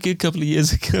in here a good couple of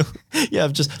years ago. Yeah,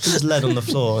 I've just led on the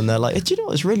floor, and they're like, "Do you know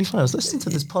what? It's really funny. I was listening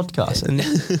to this podcast, and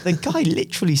the guy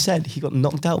literally said he got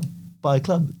knocked out by a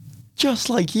club, just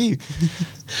like you."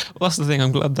 Well, that's the thing.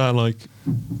 I'm glad that like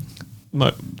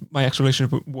my ex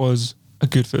relationship was a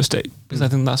good first date, because I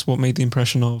think that's what made the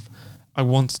impression of I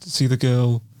wanted to see the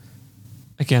girl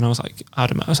again. I was like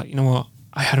adamant. I was like, you know what?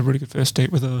 I had a really good first date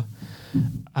with her.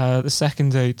 The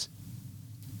second date,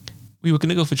 we were going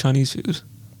to go for Chinese food.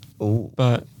 Oh,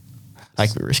 but that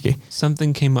could be risky.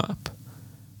 Something came up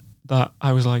that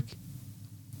I was like,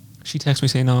 she texted me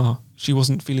saying, she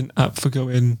wasn't feeling up for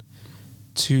going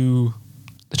to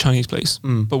the Chinese place,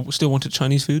 but still wanted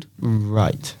Chinese food.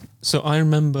 Right. So I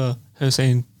remember her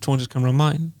saying, do you want to just come around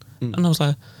mine? And I was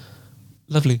like,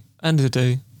 lovely. End of the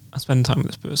day, I'm spending time with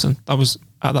this person. That was,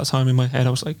 at that time in my head, I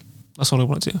was like, that's all I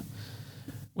want to do.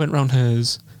 Went round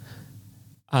hers,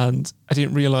 and I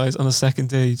didn't realise on the second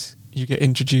date, you get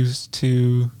introduced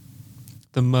to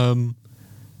the mum.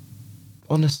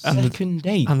 On a second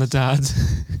date? And the dad.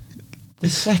 The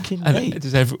second and date?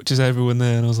 Just everyone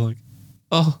there, and I was like,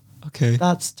 oh, okay.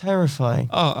 That's terrifying.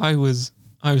 Oh, I was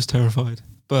terrified.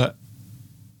 But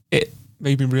it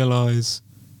made me realise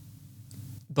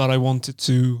that I wanted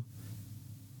to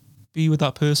be with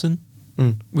that person,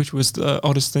 which was the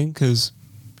oddest thing, because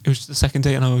it was the second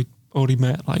date and I already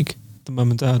met like the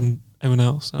mum and dad and everyone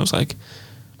else. And I was like,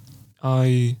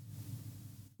 I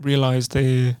realised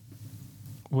there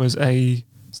was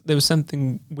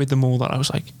something with them all that I was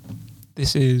like,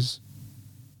 this is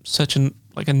such a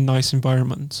nice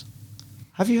environment.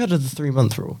 Have you heard of the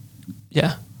 3-month rule?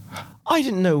 Yeah. I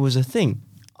didn't know it was a thing.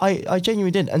 I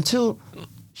genuinely didn't. Until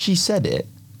she said it,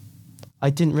 I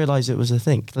didn't realise it was a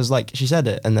thing. Because like, she said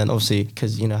it, and then obviously,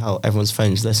 because you know how everyone's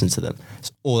phones listen to them,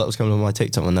 it's all that was coming on my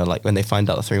TikTok when they're like, when they find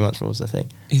out the 3-month rule was a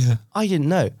thing. Yeah. I didn't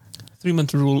know.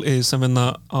 3-month rule is something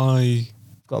that I've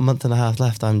got a month and a half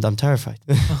left. I'm terrified.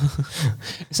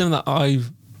 It's something that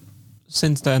I've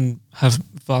since then have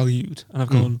valued, and I've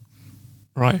gone,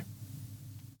 right,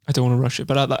 I don't want to rush it.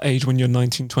 But at that age, when you're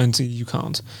 19, 20, you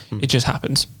can't. It just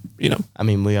happens, you know. I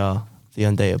mean, we are the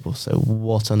UnDateAble, so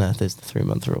what on earth is the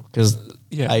 3-month rule? Because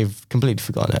I've completely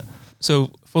forgotten it.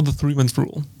 So for the 3-month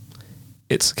rule,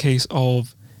 it's a case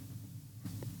of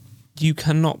you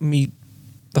cannot meet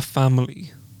the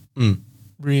family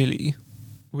really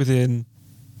within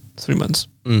 3 months,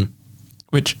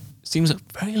 which seems a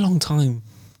very long time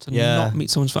to not meet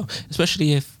someone's family,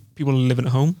 especially if people are living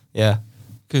at home. Yeah.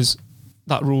 Because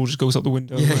that rule just goes out the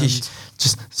window. Yeah, and you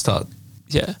just start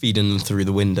feeding them through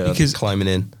the window, because climbing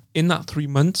in. In that 3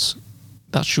 months,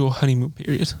 that's your honeymoon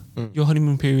period. Your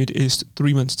honeymoon period is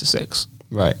 3 months to 6.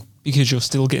 Right. Because you're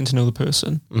still getting to know the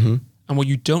person. And what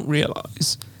you don't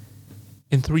realise,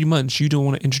 in 3 months, you don't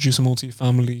want to introduce them all to your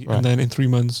family, and then in 3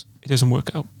 months, it doesn't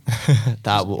work out.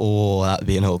 That'd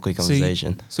be an awkward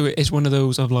conversation. So it's one of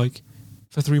those of like,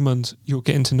 for 3 months, you're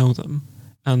getting to know them.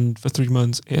 And for 3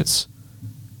 months, it's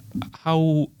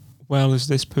how well is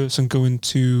this person going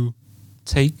to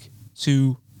take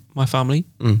to my family?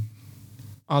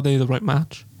 Are they the right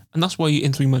match? And that's why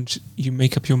in 3 months you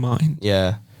make up your mind.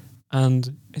 Yeah.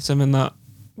 And it's something that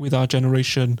with our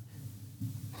generation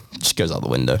just goes out the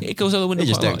window. It goes out the window. They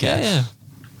just don't care. Yeah.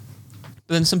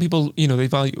 But then some people, you know, they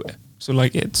value it. So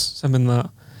like it's something that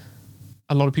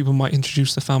a lot of people might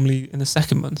introduce the family in the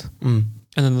second month. And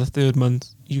then the third month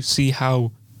you see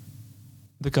how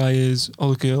the guy is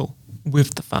or the girl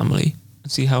with the family,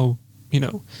 and see how, you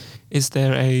know, is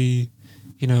there a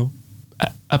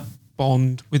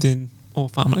bond within all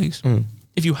families.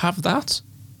 If you have that,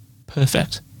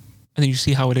 perfect. And then you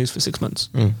see how it is for 6 months.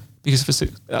 Because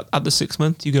at the 6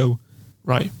 month, you go,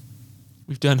 right,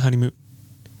 we've done honeymoon.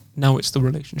 Now it's the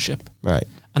relationship. Right.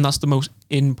 And that's the most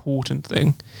important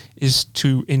thing, is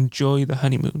to enjoy the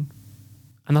honeymoon.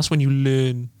 And that's when you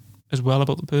learn as well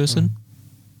about the person.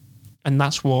 And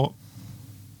that's what,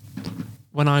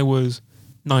 when I was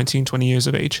 19, 20 years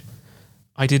of age,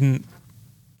 I didn't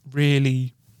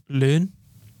really learn.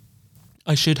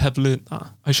 I should have learned that.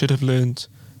 I should have learned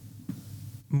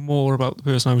more about the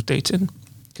person I was dating.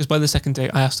 Because by the second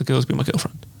date, I asked the girl to be my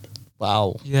girlfriend.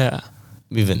 Wow. Yeah.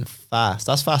 Moving fast.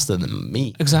 That's faster than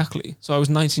me. Exactly. So I was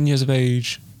 19 years of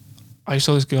age. I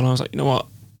saw this girl and I was like, you know what?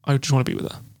 I just want to be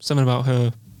with her. Something about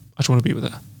her. I just want to be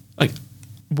with her. Like,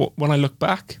 when I look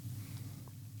back,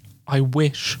 I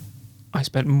wish I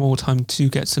spent more time to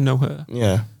get to know her.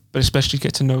 Yeah. But especially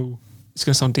get to know, it's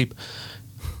going to sound deep,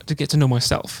 to get to know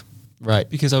myself. Right.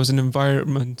 Because I was in an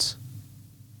environment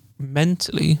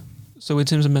mentally, so in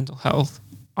terms of mental health,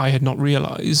 I had not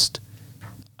realised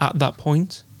at that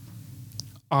point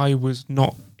I was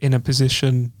not in a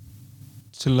position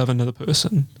to love another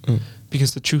person.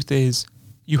 Because the truth is,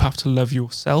 you have to love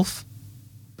yourself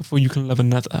before you can love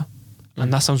another.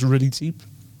 And that sounds really deep.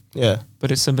 Yeah.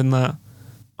 But it's something that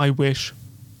I wish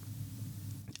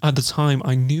at the time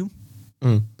I knew,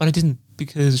 but I didn't,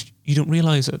 because you don't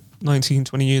realise at 19,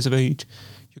 20 years of age,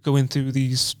 you're going through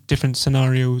these different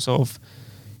scenarios of,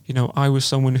 you know, I was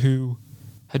someone who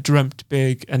had dreamt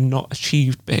big and not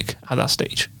achieved big at that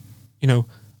stage. You know,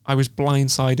 I was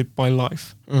blindsided by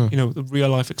life, you know, the real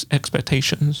life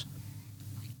expectations.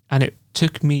 And it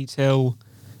took me till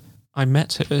I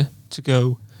met her to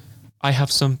go, I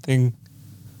have something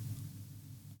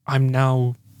I'm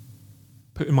now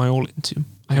putting my all into.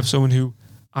 I have someone who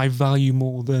I value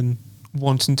more than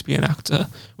wanting to be an actor,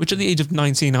 which at the age of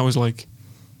 19, I was like,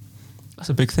 that's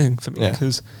a big thing for me,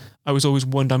 because I was always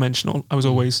one-dimensional. I was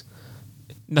always,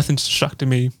 nothing's distracting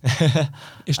me.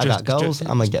 It's I got goals,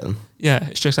 I'm going to get them. Yeah,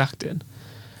 it's just acting.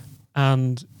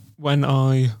 And when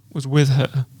I was with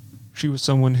her, she was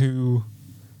someone who,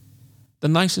 the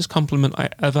nicest compliment I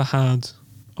ever had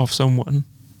of someone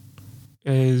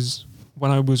is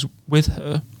when I was with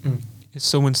her, is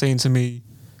someone saying to me,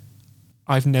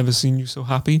 I've never seen you so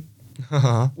happy,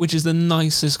 which is the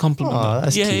nicest compliment. Oh,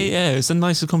 that's cute. Yeah, it's the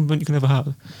nicest compliment you can ever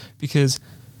have, because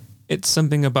it's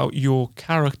something about your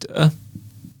character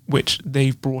which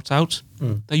they've brought out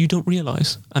that you don't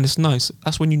realise. And it's nice.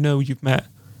 That's when you know you've met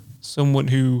someone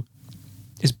who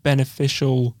is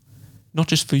beneficial, not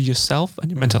just for yourself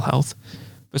and your mental health,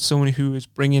 but someone who is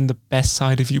bringing the best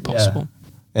side of you possible.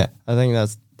 Yeah, I think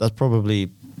that's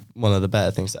probably one of the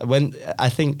better things. When I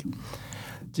think, do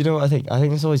you know what I think? I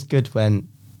think it's always good when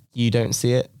you don't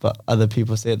see it, but other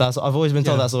people see it. I've always been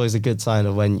told that's always a good sign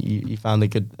of when you found a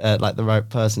good, like the right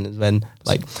person, is when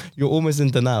like you're almost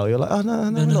in denial. You're like, oh no,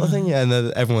 not a thing yet. And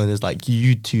then everyone is like,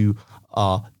 you two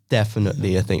are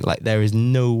definitely a thing. Like there is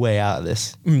no way out of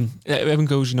this. Everyone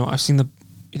goes, you know, I've seen the,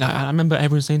 you know, I remember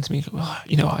everyone saying to me, oh,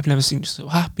 you know, I've never seen you so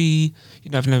happy.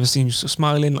 You know, I've never seen you so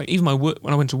smiling. Like even my work,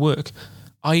 when I went to work,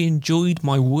 I enjoyed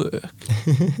my work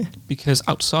because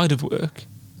outside of work,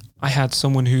 I had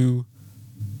someone who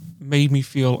made me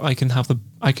feel I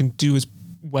can do as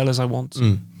well as I want.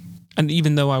 And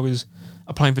even though I was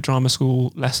applying for drama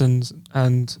school lessons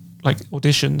and like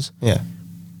auditions,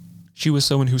 she was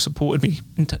someone who supported me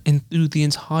in through the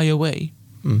entire way.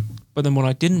 But then what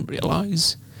I didn't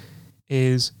realise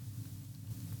is,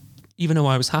 even though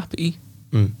I was happy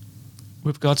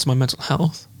with regards to my mental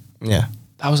health,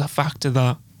 that was a factor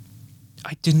that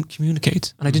I didn't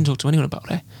communicate and I didn't talk to anyone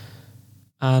about it.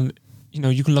 And, you know,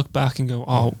 you can look back and go,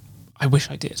 oh, I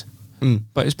wish I did.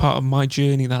 But it's part of my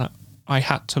journey that I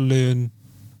had to learn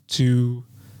to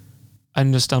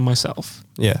understand myself.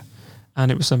 Yeah.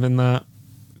 And it was something that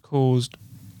caused,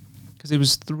 because it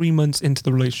was 3 months into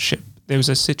the relationship, there was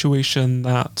a situation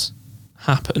that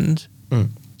happened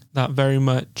that very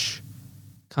much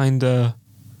kind of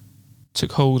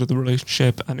took hold of the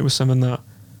relationship, and it was something that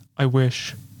I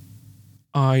wish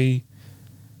I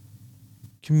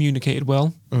communicated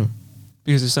well,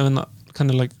 because it's something that kind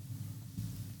of like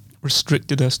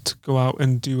restricted us to go out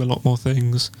and do a lot more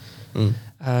things.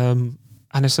 And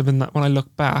it's something that when I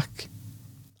look back,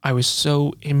 I was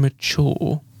so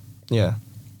immature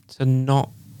to not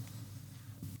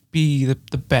be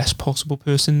the best possible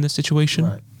person in this situation.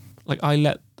 Right. Like I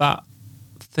let that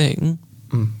thing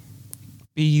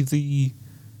be the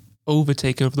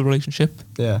overtaker of the relationship.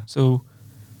 Yeah. So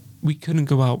we couldn't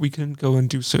go out, we couldn't go and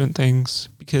do certain things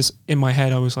because in my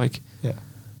head I was like,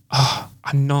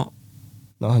 I'm not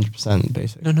 100%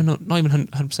 basically. No, not even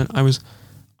 100%.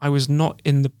 I was not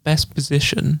in the best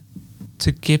position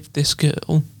to give this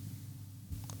girl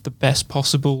the best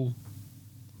possible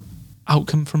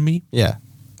outcome from me. Yeah.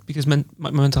 Because my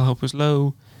mental health was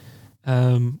low.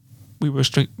 We were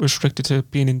restricted to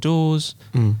being indoors.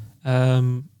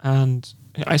 And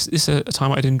it's a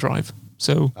time I didn't drive.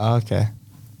 So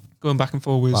going back and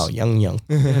forth was... Wow, young.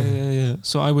 Yeah.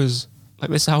 So I was... Like,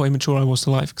 this is how immature I was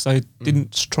to life, because I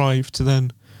didn't strive to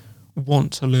then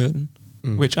want to learn,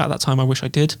 which at that time I wish I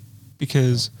did,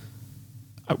 because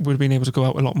I would have been able to go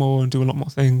out a lot more and do a lot more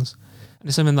things. And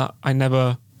it's something that I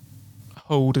never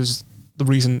hold as the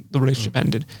reason the relationship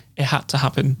ended. It had to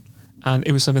happen. And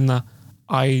it was something that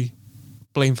I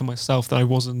blame for myself, that I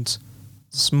wasn't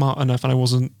smart enough and I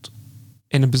wasn't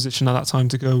in a position at that time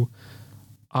to go,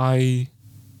 I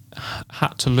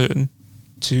had to learn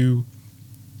to,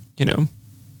 you know,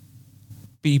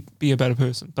 be a better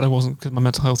person, but I wasn't, because my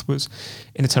mental health was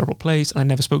in a terrible place, and I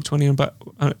never spoke to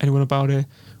anyone about it,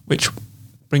 which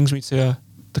brings me to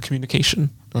the communication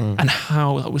and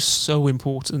how that was so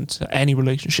important to any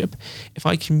relationship. If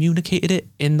I communicated it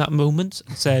in that moment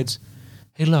and said,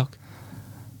 hey, look,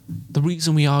 the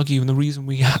reason we argue and the reason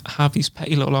we have these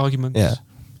petty little arguments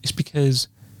is because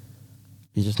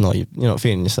you're not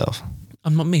feeling yourself.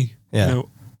 I'm not me. Yeah. You know,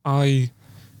 I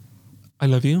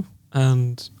love you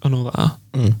and all that.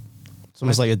 It's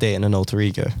almost like you're dating an alter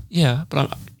ego. Yeah,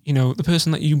 but the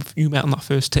person that you met on that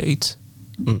first date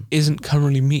isn't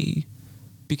currently me,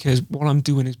 because what I'm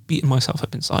doing is beating myself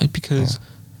up inside, because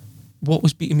what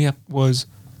was beating me up was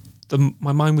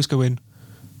my mind was going,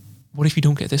 what if you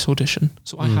don't get this audition?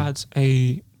 So I had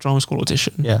a drama school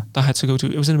audition that I had to go to.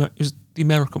 It was the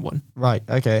American one. Right.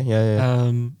 Okay.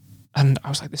 Yeah. And I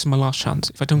was like, this is my last chance.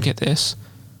 If I don't get this,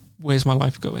 where's my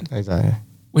life going? Exactly.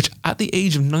 Which at the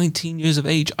age of 19 years of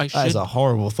age, that is a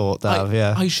horrible thought to have,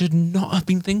 yeah. I should not have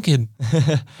been thinking.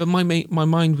 But my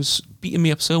mind was beating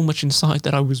me up so much inside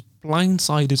that I was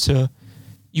blindsided to,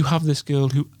 you have this girl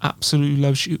who absolutely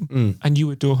loves you and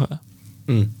you adore her,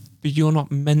 but you're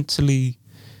not mentally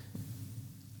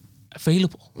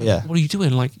available. Yeah. What are you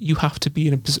doing? Like, you have to be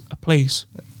in a place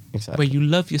where you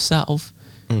love yourself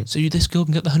so this girl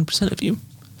can get the 100% of you.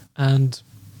 And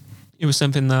it was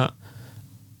something that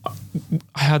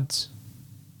I had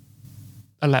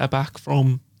a letter back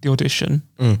from the audition,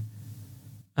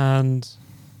 and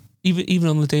even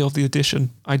on the day of the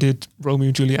audition, I did Romeo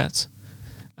and Juliet,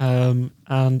 and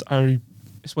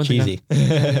it's one cheesy.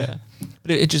 thing,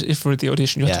 but it's for the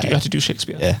audition. You have to do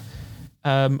Shakespeare. Yeah.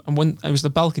 And when it was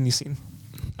the balcony scene,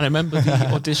 and I remember the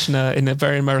auditioner in a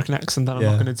very American accent that I'm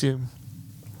not going to do,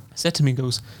 said to me,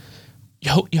 goes,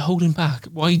 "You're holding back.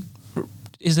 Why?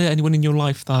 Is there anyone in your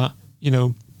life that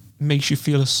makes you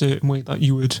feel a certain way that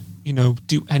you would,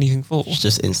 do anything for?" She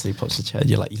just instantly pops the chair.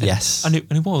 You're like, yes. And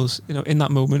it was, in that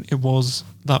moment, it was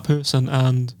that person.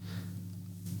 And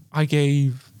I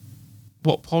gave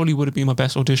what probably would have been my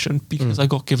best audition, because I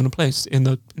got given a place in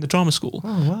the drama school.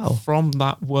 Oh, wow. From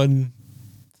that one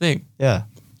thing. Yeah.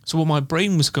 So what my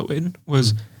brain was going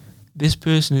was, this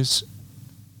person is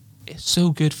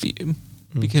so good for you,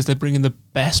 because they're bringing the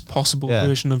best possible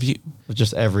version of you. For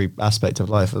just every aspect of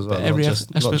life as well.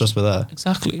 Not just with her.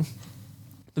 Exactly.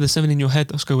 But there's something in your head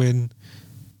that's going,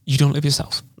 you don't love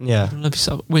yourself. Yeah. You don't love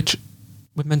yourself. Which,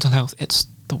 with mental health, it's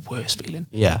the worst feeling.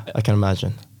 Yeah, I can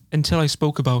imagine. Until I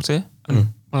spoke about it,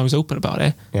 and when I was open about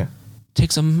it, it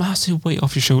takes a massive weight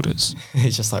off your shoulders.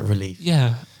 It's just like relief.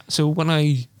 Yeah. So when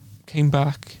I came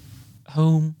back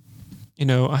home,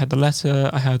 I had the letter,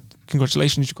 I had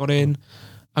congratulations, you got in.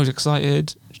 I was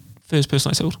excited. First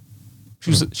person I told, she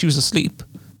was asleep.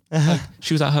 Like,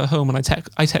 she was at her home, and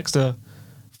I text her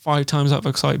 5 times out of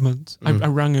excitement. I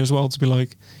rang her as well to be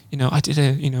like, I did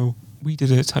it. We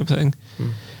did it, type of thing.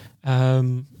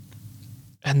 And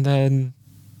then,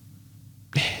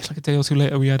 it's like a day or two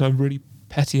later, we had a really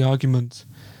petty argument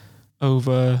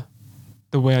over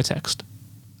the way I text.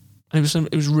 And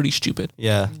it was really stupid.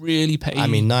 Yeah. Really petty. I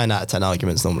mean, 9 out of 10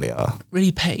 arguments normally are.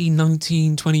 Really petty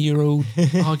 19, 20-year-old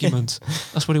argument.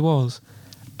 That's what it was.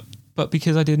 But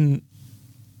because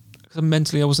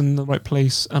mentally I wasn't in the right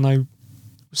place, and I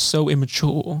was so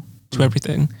immature to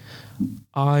everything,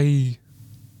 I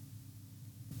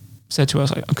said to her, I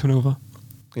was like, I'm coming over.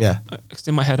 Yeah. Because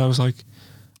in my head I was like,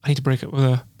 I need to break up with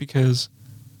her, because,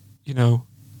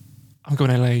 I'm going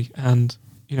to LA, and,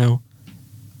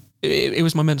 it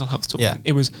was my mental health talking. Yeah.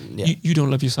 It was, you don't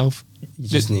love yourself. You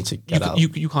just need to get out.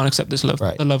 You can't accept this love,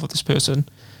 the love of this person.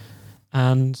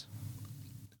 And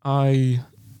I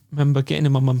remember getting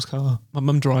in my mum's car, my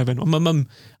mum driving. My mum,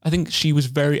 I think she was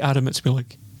very adamant to be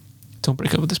like, don't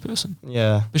break up with this person.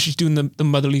 Yeah. But she's doing the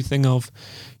motherly thing of,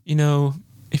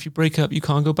 if you break up, you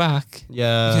can't go back.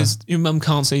 Yeah. Because your mum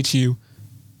can't say to you,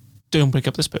 don't break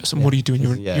up with this person. Yeah. What are you doing?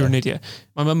 You're an idiot.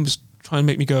 My mum was trying to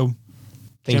make me go,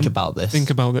 Think about this.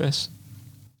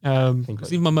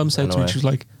 Because even my mum said to me, she was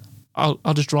like, I'll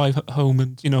just drive home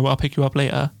and, I'll pick you up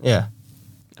later. Yeah.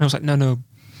 And I was like, no,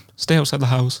 stay outside the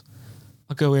house.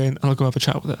 I'll go in and I'll go have a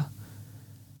chat with her.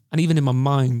 And even in my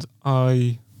mind,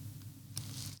 I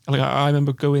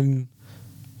remember going,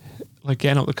 like,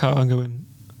 getting out the car and going,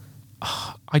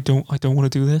 I don't want to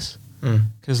do this.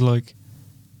 Because,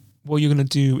 what you're going to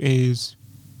do is,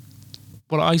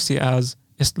 what I see it as,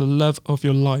 is the love of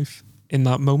your life in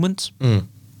that moment.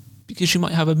 Because you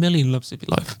might have a million loves of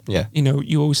your life. Yeah.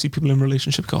 You always see people in a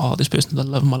relationship go, this person's the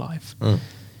love of my life. And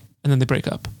then they break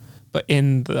up. But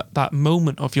in that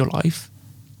moment of your life,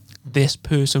 this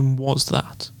person was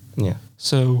that. Yeah.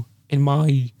 So in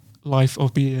my life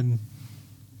of being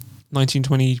 19,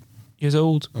 20 years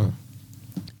old,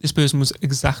 this person was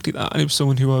exactly that. And it was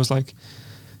someone who I was like,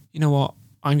 you know what?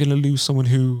 I'm going to lose someone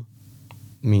who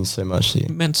means so much to you.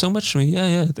 Meant so much to me.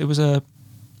 Yeah. There was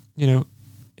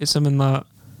it's something that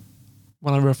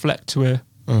when I reflect to it,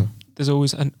 there's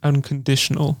always an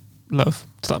unconditional love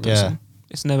to that person.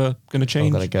 It's never going to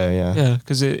change. Not going to go, yeah. Yeah,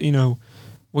 because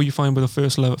what you find with a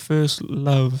first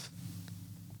love,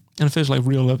 and first like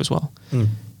real love as well,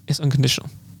 it's unconditional.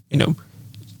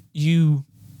 You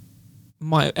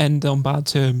might end on bad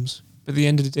terms, but at the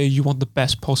end of the day, you want the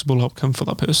best possible outcome for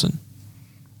that person.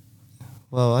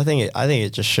 Well, I think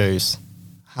it just shows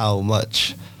how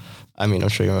much. I mean, I'm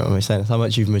sure you know what I'm saying. How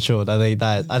much you've matured. I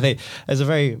think it's a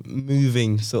very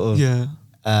moving sort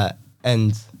of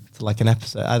end to like an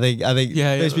episode. I think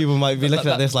those people might be looking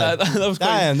at this like,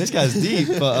 damn, this guy's deep.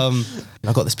 But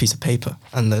I've got this piece of paper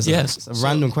and there's a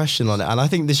random question on it, and I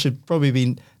think this should probably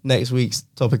be next week's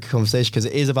topic of conversation because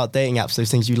it is about dating apps. Those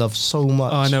things you love so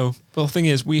much. Oh, I know. Well, the thing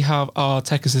is, we have our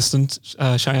tech assistant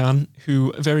Cheyenne,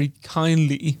 who very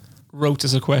kindly wrote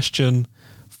us a question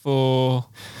for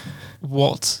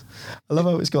what. I love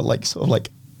how it's got like sort of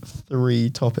like 3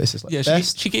 topics. It's like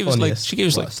she gave us like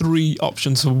 3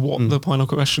 options of what the final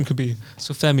question could be.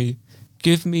 So Femi,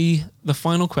 give me the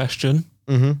final question,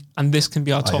 and this can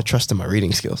be our topic. I trust in my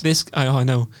reading skills. I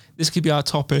know. This could be our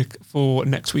topic for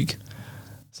next week.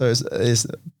 So it's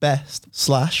best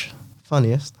 /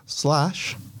 funniest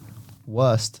 /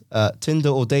 worst Tinder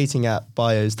or dating app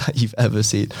bios that you've ever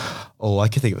seen. Oh, I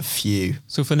could think of a few.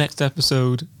 So for next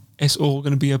episode, it's all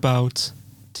going to be about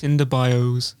Tinder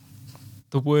bios,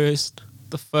 the worst,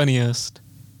 the funniest,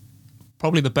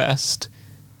 probably the best.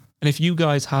 And if you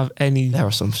guys have any... There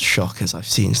are some shockers I've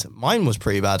seen. Mine was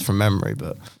pretty bad from memory,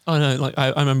 but... Oh no, like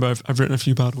I remember I've written a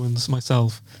few bad ones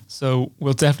myself. So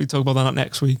we'll definitely talk about that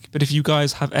next week. But if you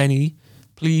guys have any,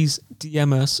 please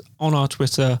DM us on our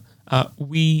Twitter at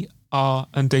We Are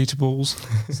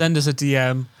UnDateables. Send us a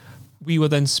DM. We will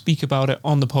then speak about it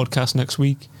on the podcast next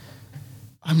week.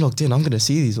 I'm logged in. I'm going to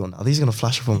see these ones now. These are going to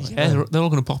flash up on my phone. They're all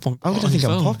going to pop on. I'm going to think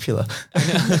I'm popular.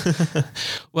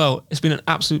 Well, it's been an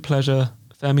absolute pleasure,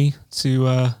 Femi,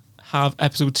 to have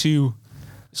episode 2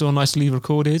 so nicely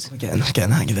recorded. We're getting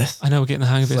the hang of this. I know we're getting the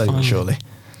hang of it finally. Surely.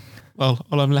 Well,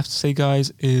 all I'm left to say,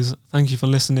 guys, is thank you for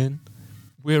listening.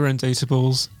 We're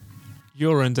UnDateables.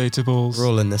 You're UnDateables. We're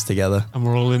all in this together. And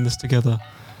we're all in this together.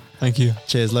 Thank you.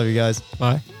 Cheers. Love you guys.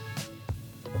 Bye.